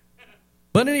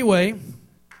 But anyway,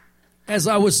 as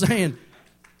I was saying,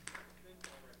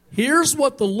 here's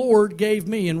what the Lord gave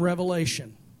me in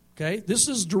Revelation. Okay, this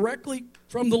is directly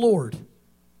from the Lord.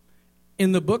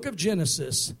 In the book of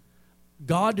Genesis,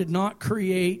 God did not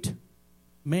create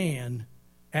man,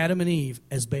 Adam and Eve,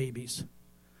 as babies.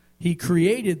 He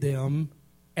created them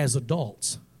as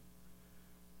adults.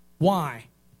 Why?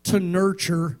 To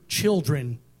nurture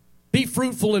children. Be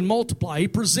fruitful and multiply. He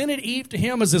presented Eve to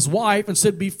him as his wife and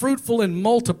said, be fruitful and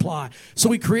multiply. So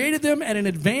he created them at an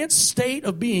advanced state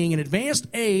of being, an advanced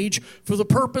age, for the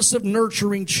purpose of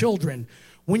nurturing children.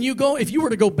 If you were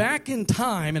to go back in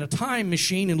time in a time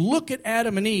machine and look at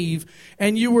Adam and Eve,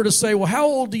 and you were to say, well, how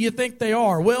old do you think they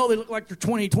are? Well, they look like they're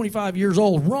 20, 25 years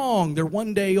old. Wrong. They're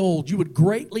 1 day old. You would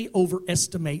greatly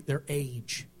overestimate their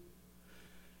age.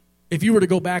 If you were to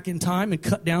go back in time and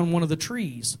cut down one of the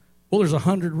trees, well, there's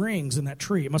 100 rings in that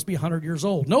tree. It must be 100 years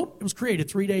old. Nope, it was created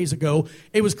 3 days ago.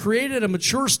 It was created at a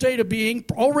mature state of being,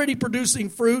 already producing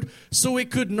fruit, so it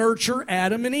could nurture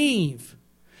Adam and Eve.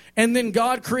 And then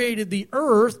God created the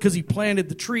earth, because he planted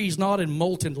the trees not in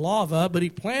molten lava, but he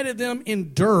planted them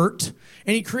in dirt.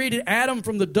 And he created Adam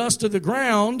from the dust of the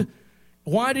ground.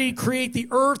 Why did he create the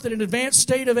earth at an advanced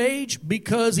state of age?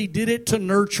 Because he did it to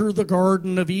nurture the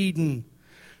Garden of Eden.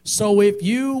 So if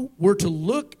you were to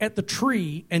look at the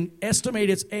tree and estimate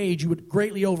its age, you would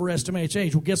greatly overestimate its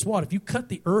age. Well, guess what? If you cut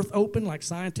the earth open like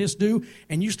scientists do,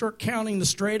 and you start counting the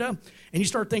strata, and you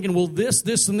start thinking, well, this,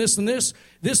 and this, and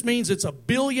this means it's 1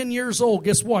 billion years old.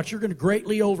 Guess what? You're going to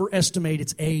greatly overestimate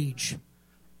its age.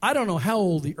 I don't know how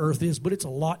old the earth is, but it's a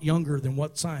lot younger than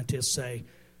what scientists say.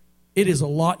 It is a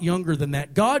lot younger than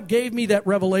that. God gave me that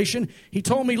revelation. He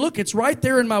told me, look, it's right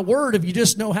there in my word if you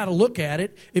just know how to look at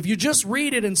it. If you just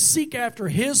read it and seek after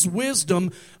his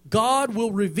wisdom, God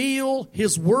will reveal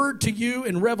his word to you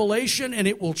in revelation, and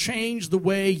it will change the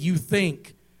way you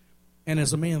think. And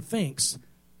as a man thinks,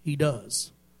 he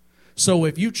does. So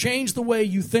if you change the way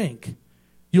you think,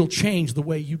 you'll change the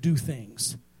way you do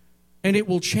things. And it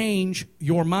will change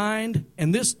your mind.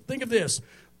 And think of this.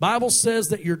 Bible says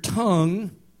that your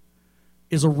tongue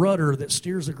is a rudder that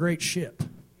steers a great ship.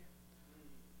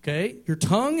 Okay? Your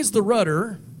tongue is the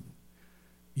rudder.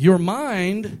 Your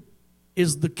mind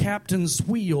is the captain's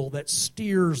wheel that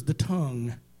steers the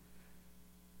tongue.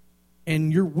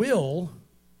 And your will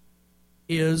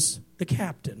is the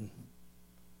captain.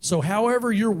 So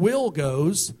however your will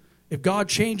goes, if God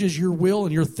changes your will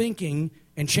and your thinking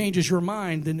and changes your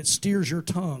mind, then it steers your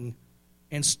tongue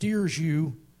and steers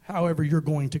you however you're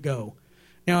going to go.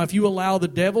 Now, if you allow the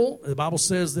devil, the Bible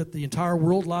says that the entire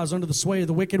world lies under the sway of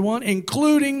the wicked one,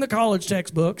 including the college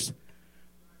textbooks.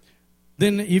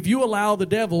 Then if you allow the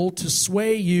devil to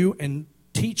sway you and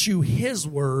teach you his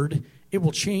word, it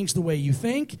will change the way you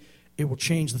think. It will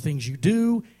change the things you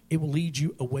do. It will lead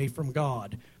you away from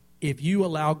God. If you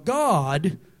allow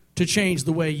God to change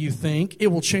the way you think, it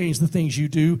will change the things you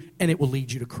do, and it will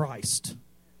lead you to Christ.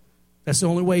 That's the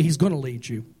only way he's going to lead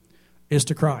you. is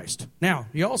to Christ. Now,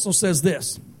 he also says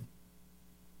this.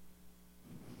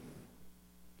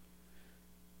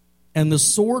 And the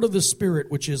sword of the Spirit,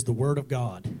 which is the Word of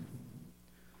God.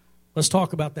 Let's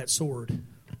talk about that sword.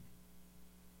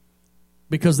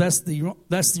 Because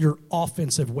that's your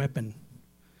offensive weapon.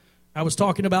 I was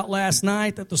talking about last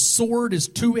night that the sword is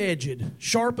two-edged,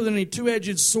 sharper than a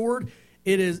two-edged sword.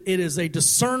 It is a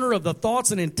discerner of the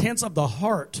thoughts and intents of the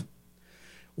heart.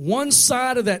 One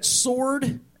side of that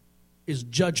sword is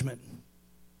judgment,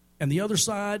 and the other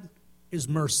side is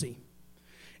mercy.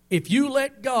 If you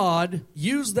let God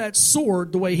use that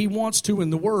sword the way He wants to in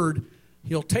the Word,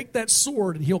 He'll take that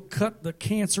sword and He'll cut the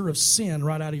cancer of sin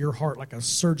right out of your heart like a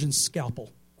surgeon's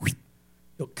scalpel.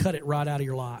 He'll cut it right out of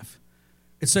your life.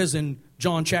 It says in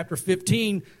John chapter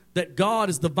 15 that God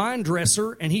is the vine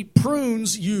dresser and He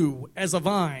prunes you as a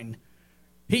vine.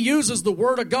 He uses the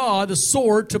Word of God, the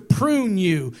sword, to prune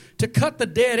you, to cut the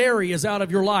dead areas out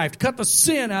of your life, to cut the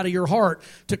sin out of your heart,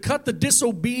 to cut the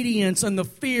disobedience and the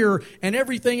fear and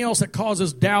everything else that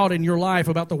causes doubt in your life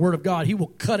about the Word of God. He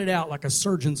will cut it out like a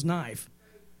surgeon's knife.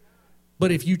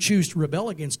 But if you choose to rebel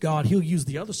against God, He'll use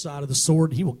the other side of the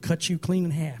sword. He will cut you clean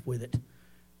in half with it.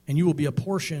 And you will be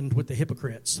apportioned with the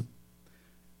hypocrites.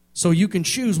 So you can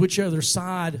choose which other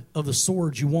side of the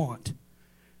sword you want.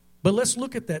 But let's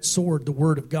look at that sword, the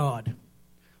Word of God.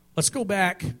 Let's go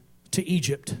back to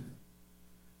Egypt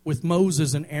with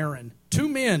Moses and Aaron. Two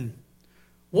men.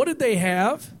 What did they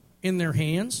have in their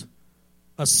hands?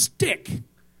 A stick.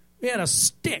 They had a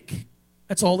stick.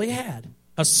 That's all they had.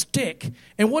 A stick.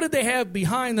 And what did they have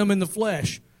behind them in the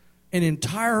flesh? An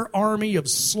entire army of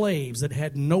slaves that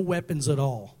had no weapons at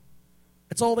all.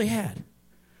 That's all they had.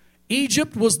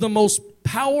 Egypt was the most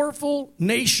powerful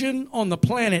nation on the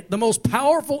planet, the most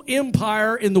powerful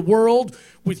empire in the world,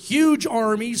 with huge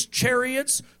armies,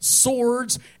 chariots,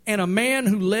 swords, and a man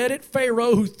who led it,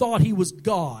 Pharaoh, who thought he was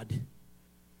God.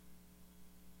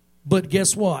 But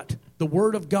guess what? The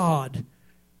Word of God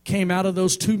came out of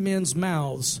those two men's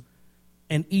mouths,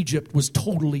 and Egypt was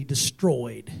totally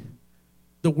destroyed.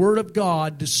 The Word of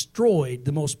God destroyed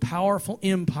the most powerful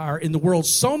empire in the world,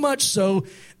 so much so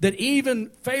that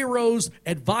even Pharaoh's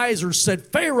advisors said,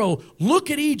 Pharaoh, look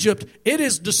at Egypt. It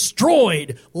is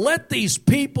destroyed. Let these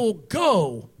people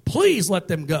go. Please let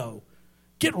them go.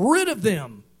 Get rid of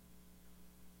them.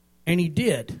 And he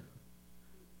did.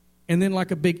 And then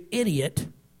like a big idiot,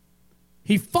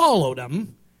 he followed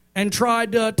them and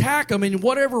tried to attack him, and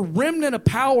whatever remnant of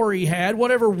power he had,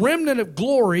 whatever remnant of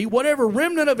glory, whatever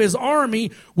remnant of his army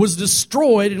was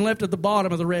destroyed and left at the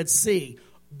bottom of the Red Sea.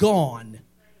 Gone.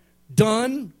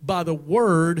 Done by the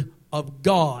Word of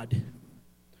God.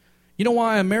 You know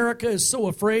why America is so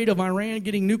afraid of Iran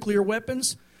getting nuclear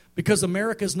weapons? Because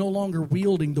America is no longer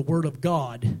wielding the Word of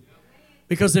God.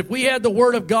 Because if we had the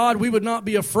Word of God, we would not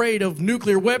be afraid of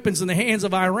nuclear weapons in the hands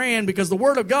of Iran, because the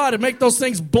Word of God would make those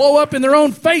things blow up in their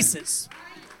own faces.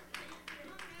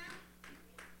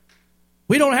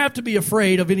 We don't have to be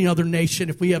afraid of any other nation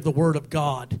if we have the Word of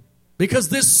God. Because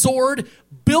this sword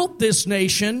built this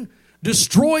nation,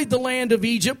 destroyed the land of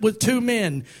Egypt with two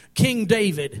men, King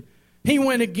David. He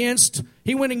went against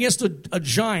a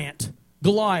giant,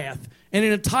 Goliath, and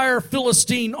an entire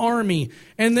Philistine army.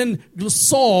 And then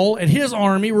Saul and his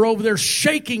army were over there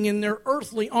shaking in their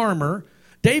earthly armor.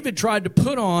 David tried to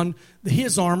put on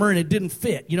his armor and it didn't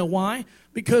fit. You know why?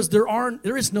 Because there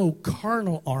is no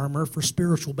carnal armor for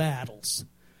spiritual battles.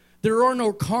 There are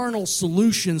no carnal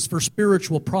solutions for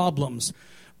spiritual problems.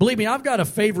 Believe me, I've got a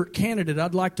favorite candidate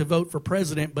I'd like to vote for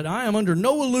president, but I am under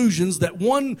no illusions that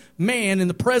one man in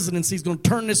the presidency is going to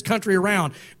turn this country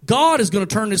around. God is going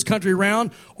to turn this country around,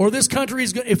 or this country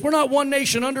is going to, if we're not one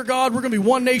nation under God, we're going to be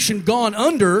one nation gone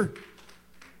under.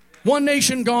 One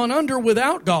nation gone under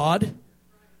without God.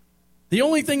 The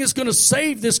only thing that's going to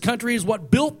save this country is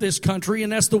what built this country,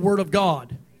 and that's the Word of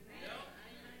God.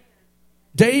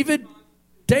 David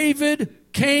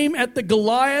came at the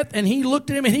Goliath, and he looked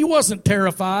at him, and he wasn't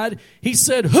terrified. He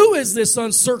said, who is this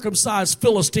uncircumcised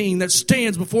Philistine that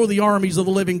stands before the armies of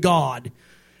the living God?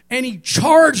 And he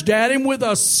charged at him with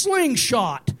a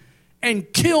slingshot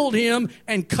and killed him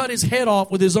and cut his head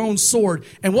off with his own sword.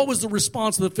 And what was the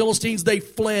response of the Philistines? They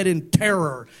fled in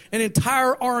terror. An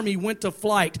entire army went to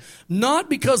flight, not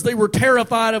because they were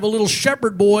terrified of a little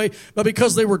shepherd boy, but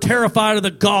because they were terrified of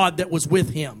the God that was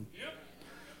with him.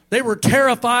 They were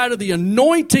terrified of the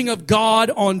anointing of God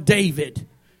on David.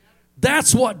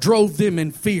 That's what drove them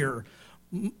in fear.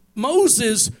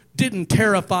 Moses didn't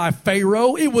terrify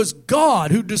Pharaoh. It was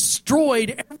God who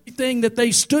destroyed everything that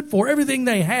they stood for, everything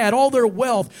they had, all their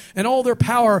wealth and all their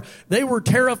power. They were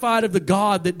terrified of the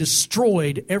God that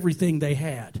destroyed everything they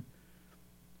had.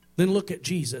 Then look at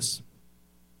Jesus.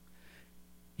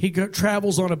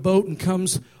 travels on a boat and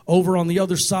comes over on the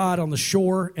other side on the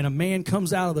shore, and a man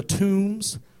comes out of the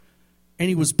tombs, and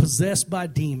he was possessed by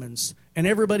demons. And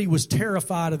everybody was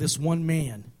terrified of this one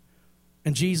man.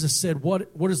 And Jesus said, what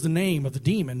is the name of the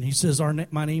demon? He says,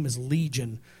 my name is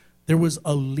Legion. There was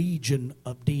a legion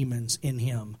of demons in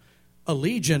him. A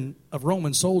legion of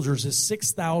Roman soldiers is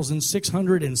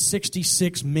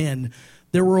 6,666 men.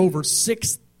 There were over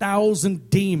 6,000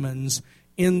 demons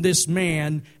in this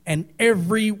man, and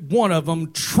every one of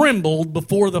them trembled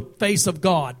before the face of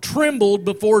God, trembled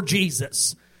before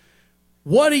Jesus.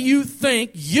 What do you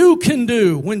think you can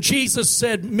do when Jesus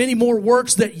said many more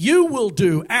works that you will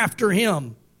do after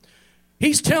him?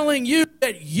 He's telling you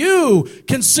that you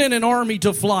can send an army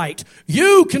to flight.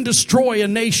 You can destroy a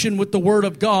nation with the word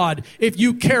of God if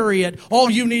you carry it. All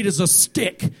you need is a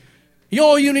stick.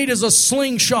 All you need is a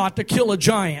slingshot to kill a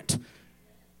giant.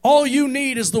 All you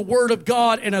need is the word of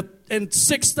God, and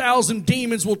 6,000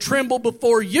 demons will tremble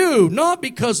before you, not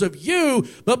because of you,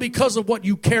 but because of what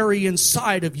you carry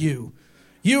inside of you.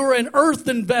 You are an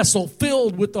earthen vessel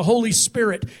filled with the Holy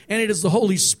Spirit, and it is the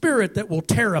Holy Spirit that will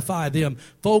terrify them.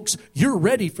 Folks, you're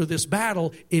ready for this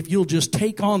battle if you'll just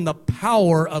take on the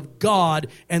power of God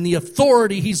and the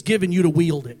authority he's given you to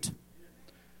wield it.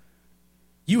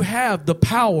 You have the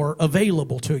power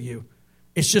available to you.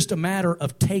 It's just a matter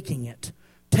of taking it.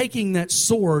 Taking that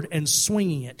sword and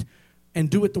swinging it, and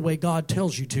do it the way God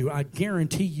tells you to. I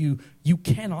guarantee you, you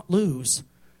cannot lose,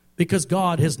 because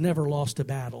God has never lost a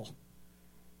battle.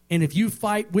 And if you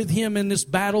fight with him in this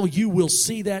battle, you will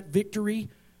see that victory.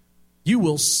 You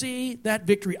will see that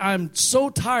victory. I'm so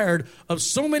tired of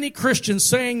so many Christians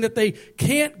saying that they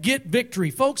can't get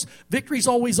victory. Folks, victory's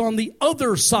always on the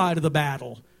other side of the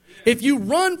battle. If you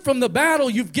run from the battle,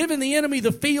 you've given the enemy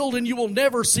the field, and you will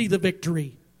never see the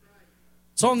victory.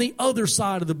 It's on the other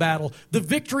side of the battle. The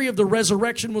victory of the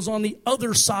resurrection was on the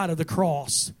other side of the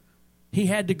cross. He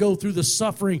had to go through the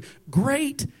suffering.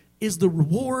 Great is the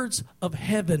rewards of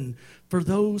heaven for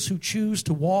those who choose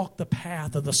to walk the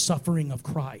path of the suffering of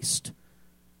Christ.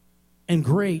 And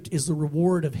great is the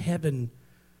reward of heaven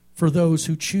for those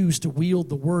who choose to wield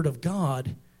the word of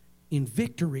God in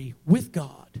victory with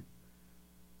God.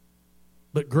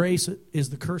 But grace is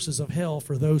the curses of hell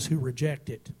for those who reject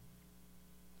it.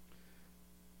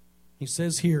 He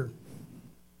says here,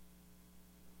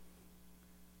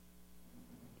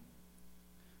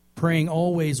 praying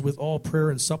always with all prayer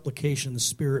and supplication in the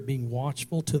Spirit, being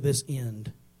watchful to this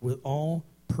end, with all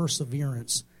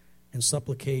perseverance and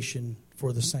supplication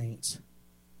for the saints.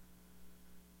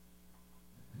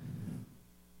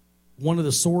 One of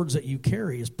the swords that you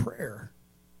carry is prayer.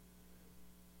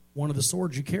 One of the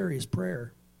swords you carry is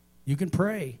prayer. You can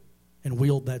pray and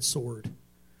wield that sword.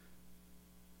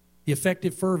 The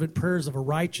effective, fervent prayers of a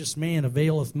righteous man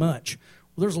availeth much.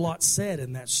 Well, there's a lot said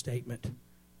in that statement.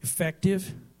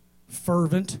 Effective,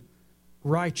 fervent,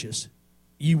 righteous.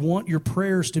 You want your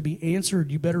prayers to be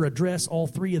answered, you better address all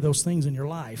three of those things in your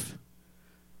life.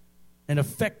 An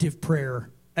effective prayer,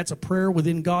 that's a prayer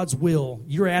within God's will.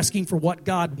 You're asking for what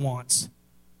God wants.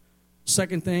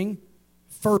 Second thing,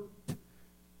 fervent.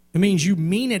 It means you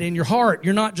mean it in your heart.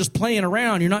 You're not just playing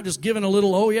around. You're not just giving a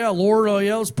little, oh yeah, Lord, oh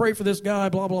yeah, let's pray for this guy,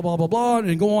 blah, blah, blah, blah, blah,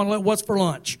 and go on, what's for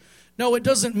lunch? No, it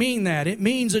doesn't mean that. It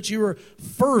means that you are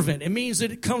fervent. It means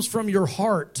that it comes from your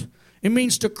heart. It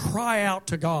means to cry out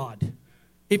to God.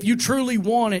 If you truly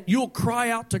want it, you'll cry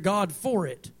out to God for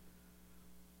it.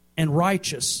 And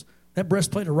righteous. That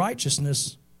breastplate of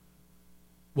righteousness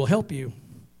will help you.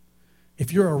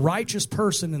 If you're a righteous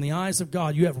person in the eyes of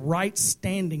God, you have right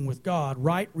standing with God,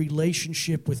 right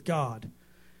relationship with God,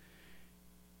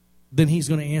 then he's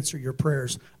going to answer your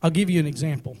prayers. I'll give you an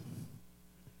example.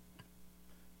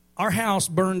 Our house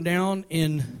burned down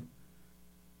in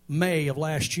May of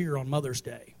last year on Mother's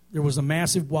Day. There was a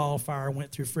massive wildfire,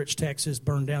 went through Fritz, Texas,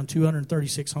 burned down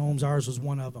 236 homes. Ours was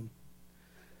one of them.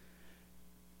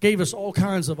 Gave us all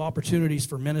kinds of opportunities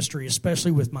for ministry,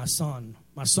 especially with my son.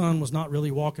 My son was not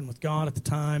really walking with God at the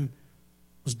time,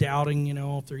 was doubting,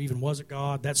 if there even was a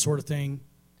God, that sort of thing.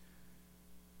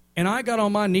 And I got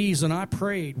on my knees and I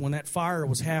prayed when that fire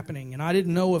was happening. And I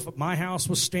didn't know if my house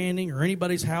was standing or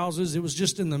anybody's houses. It was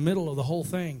just in the middle of the whole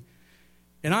thing.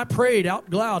 And I prayed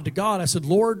out loud to God. I said,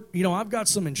 Lord, I've got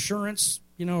some insurance,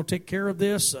 take care of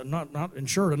this. Not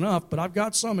insured enough, but I've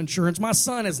got some insurance. My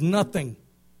son has nothing.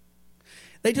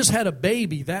 They just had a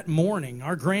baby that morning.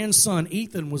 Our grandson,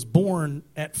 Ethan, was born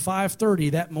at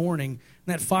 5:30 that morning,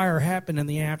 and that fire happened in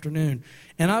the afternoon.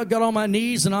 And I got on my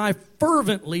knees, and I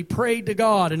fervently prayed to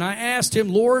God, and I asked him,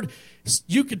 Lord,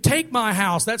 you could take my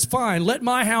house. That's fine. Let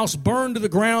my house burn to the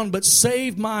ground, but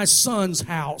save my son's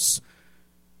house.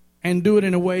 and do it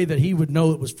in a way that he would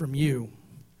know it was from you.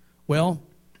 Well,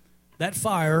 that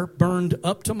fire burned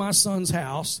up to my son's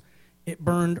house. It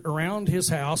burned around his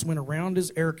house, went around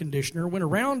his air conditioner, went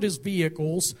around his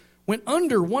vehicles, went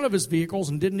under one of his vehicles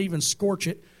and didn't even scorch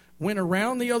it, went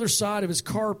around the other side of his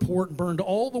carport and burned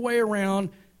all the way around,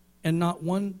 and not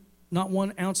one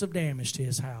ounce of damage to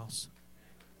his house.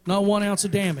 Not 1 ounce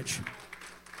of damage.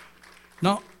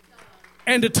 No.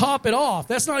 And to top it off,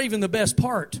 that's not even the best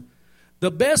part.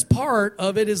 The best part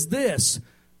of it is this.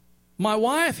 My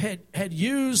wife had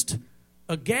used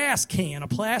a gas can, a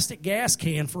plastic gas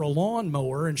can for a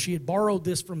lawnmower, and she had borrowed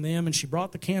this from them, and she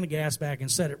brought the can of gas back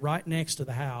and set it right next to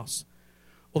the house.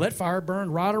 Well, that fire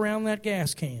burned right around that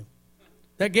gas can.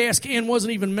 That gas can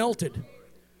wasn't even melted.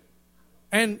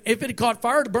 And if it had caught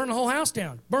fire, it would burn the whole house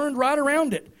down. Burned right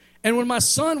around it. And when my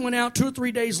son went out 2 or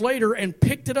 3 days later and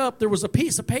picked it up, there was a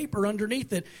piece of paper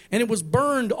underneath it, and it was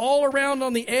burned all around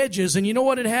on the edges. And you know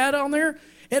what it had on there?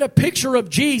 It had a picture of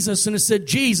Jesus, and it said,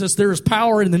 "Jesus, there is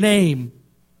power in the name."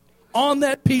 On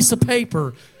that piece of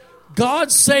paper,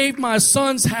 God saved my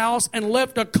son's house and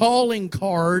left a calling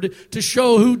card to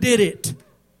show who did it.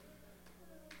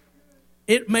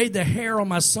 It made the hair on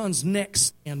my son's neck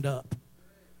stand up.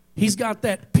 He's got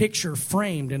that picture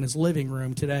framed in his living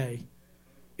room today.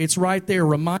 It's right there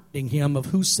reminding him of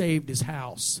who saved his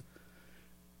house.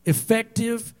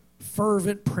 Effective,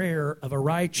 fervent prayer of a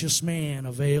righteous man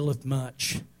availeth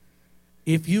much.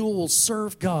 If you will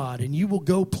serve God and you will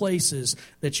go places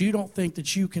that you don't think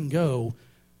that you can go,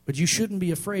 but you shouldn't be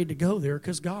afraid to go there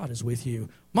because God is with you.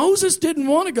 Moses didn't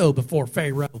want to go before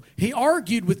Pharaoh. He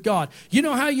argued with God. You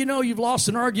know how you know you've lost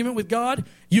an argument with God?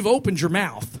 You've opened your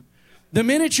mouth. The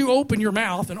minute you open your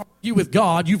mouth and argue with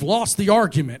God, you've lost the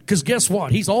argument. Because guess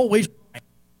what? He's always right.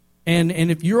 And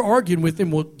if you're arguing with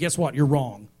him, well, guess what? You're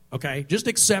wrong. Okay? Just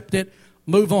accept it.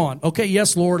 Move on. Okay,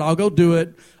 yes, Lord, I'll go do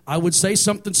it. I would say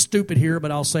something stupid here,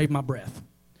 but I'll save my breath.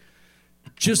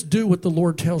 Just do what the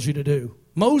Lord tells you to do.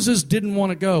 Moses didn't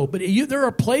want to go. But there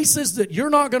are places that you're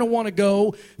not going to want to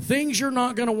go, things you're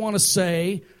not going to want to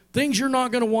say, things you're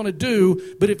not going to want to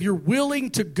do, but if you're willing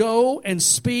to go and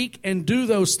speak and do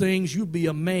those things, you'll be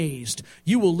amazed.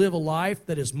 You will live a life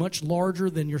that is much larger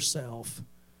than yourself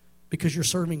because you're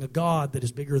serving a God that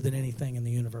is bigger than anything in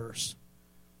the universe.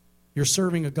 You're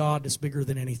serving a God that's bigger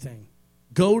than anything.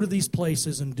 Go to these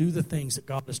places and do the things that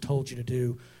God has told you to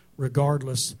do,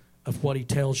 regardless of what he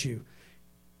tells you.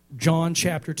 John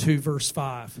chapter 2, verse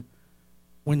 5.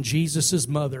 When Jesus'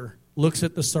 mother looks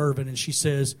at the servant and she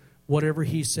says, "Whatever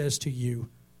he says to you,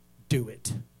 do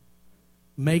it."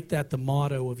 Make that the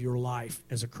motto of your life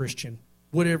as a Christian.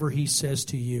 Whatever he says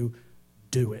to you,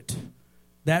 do it.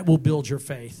 That will build your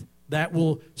faith. That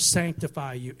will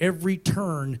sanctify you. Every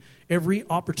turn, every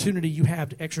opportunity you have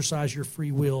to exercise your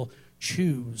free will,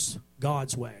 choose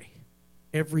God's way.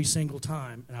 Every single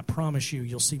time. And I promise you,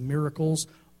 you'll see miracles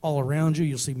all around you.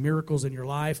 You'll see miracles in your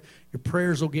life. Your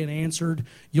prayers will get answered.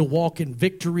 You'll walk in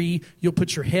victory. You'll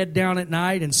put your head down at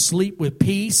night and sleep with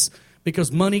peace,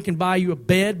 because money can buy you a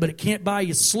bed, but it can't buy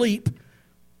you sleep.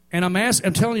 And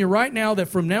I'm telling you right now that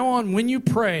from now on, when you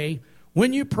pray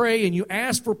and you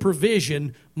ask for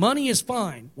provision, money is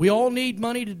fine. We all need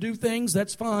money to do things.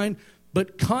 That's fine.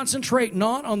 But concentrate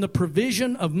not on the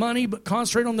provision of money, but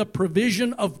concentrate on the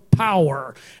provision of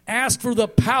power. Ask for the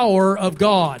power of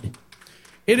God.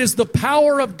 It is the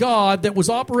power of God that was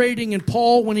operating in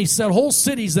Paul when he set whole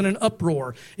cities in an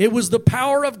uproar. It was the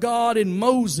power of God in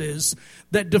Moses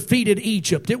that defeated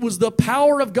Egypt. It was the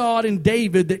power of God in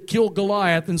David that killed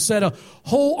Goliath and set a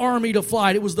whole army to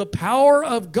flight. It was the power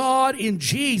of God in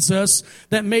Jesus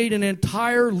that made an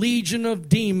entire legion of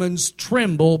demons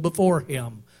tremble before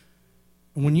him.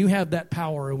 And when you have that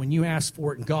power, and when you ask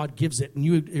for it and God gives it, and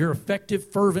your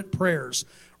effective, fervent prayers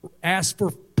ask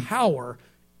for power,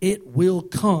 it will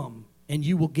come, and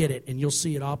you will get it, and you'll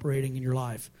see it operating in your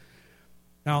life.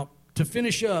 Now, to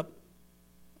finish up,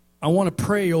 I want to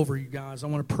pray over you guys. I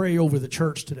want to pray over the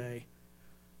church today.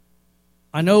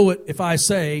 I know if I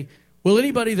say, well,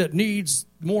 anybody that needs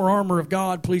more armor of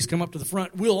God, please come up to the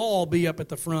front. We'll all be up at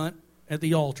the front at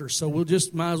the altar, so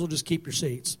might as well just keep your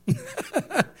seats.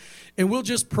 And we'll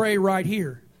just pray right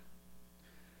here.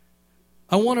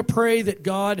 I want to pray that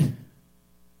God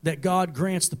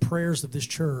grants the prayers of this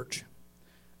church.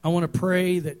 I want to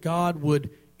pray that God would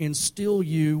instill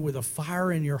you with a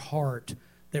fire in your heart,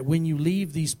 that when you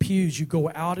leave these pews, you go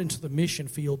out into the mission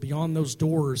field beyond those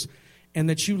doors, and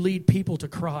that you lead people to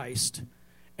Christ.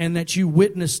 and that you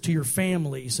witness to your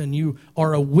families, and you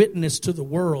are a witness to the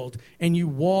world, and you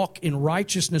walk in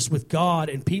righteousness with God,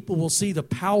 and people will see the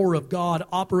power of God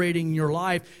operating in your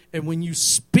life. And when you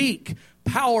speak,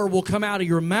 power will come out of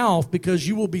your mouth because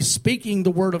you will be speaking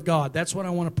the word of God. That's what I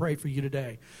want to pray for you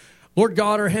today. Lord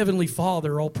God, our Heavenly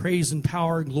Father, all praise and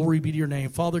power and glory be to your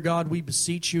name. Father God, we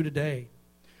beseech you today.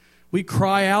 We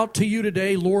cry out to you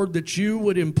today, Lord, that you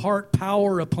would impart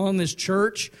power upon this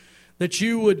church, that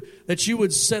you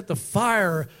would set the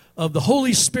fire of the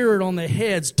Holy Spirit on the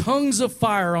heads, tongues of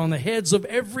fire on the heads of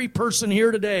every person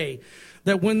here today,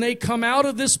 that when they come out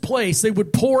of this place, they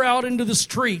would pour out into the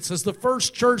streets as the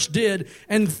first church did,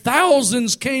 and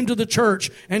thousands came to the church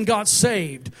and got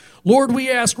saved. Lord, we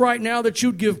ask right now that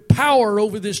you'd give power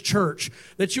over this church,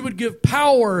 that you would give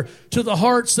power to the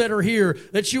hearts that are here,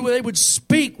 that they would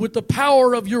speak with the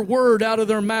power of your word out of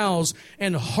their mouths,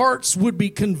 and hearts would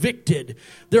be convicted.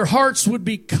 Their hearts would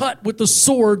be cut with the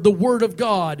sword, the word of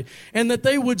God, and that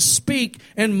they would speak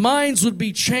and minds would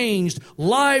be changed,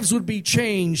 lives would be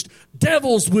changed,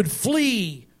 devils would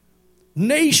flee.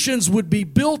 Nations would be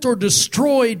built or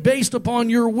destroyed based upon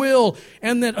your will,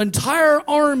 and that entire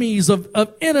armies of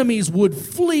enemies would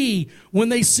flee when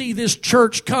they see this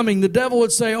church coming. The devil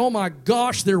would say, oh my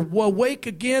gosh, they're awake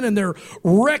again and they're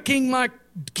wrecking my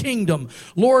kingdom.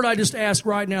 Lord, I just ask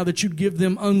right now that you'd give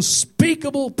them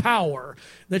unspeakable power,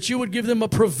 that you would give them a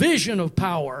provision of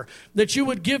power, that you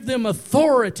would give them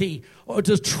authority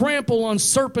to trample on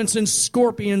serpents and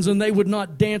scorpions, and they would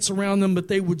not dance around them, but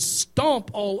they would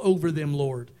stomp all over them,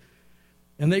 Lord.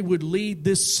 And they would lead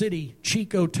this city,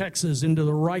 Chico, Texas, into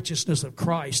the righteousness of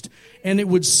Christ. And it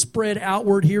would spread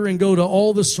outward here and go to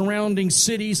all the surrounding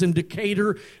cities in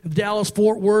Decatur, Dallas,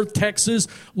 Fort Worth, Texas.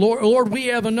 Lord, we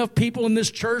have enough people in this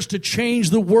church to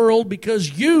change the world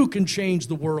because you can change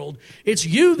the world. It's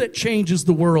you that changes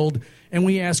the world. And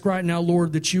we ask right now,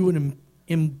 Lord, that you would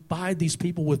imbibe these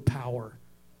people with power,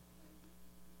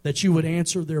 that you would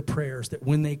answer their prayers, that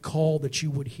when they call, that you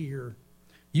would hear.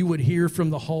 You would hear from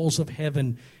the halls of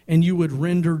heaven, and you would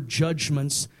render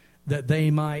judgments that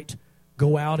they might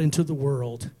go out into the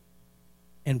world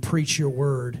and preach your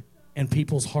word, and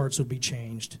people's hearts would be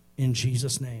changed. In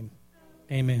Jesus' name,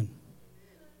 amen.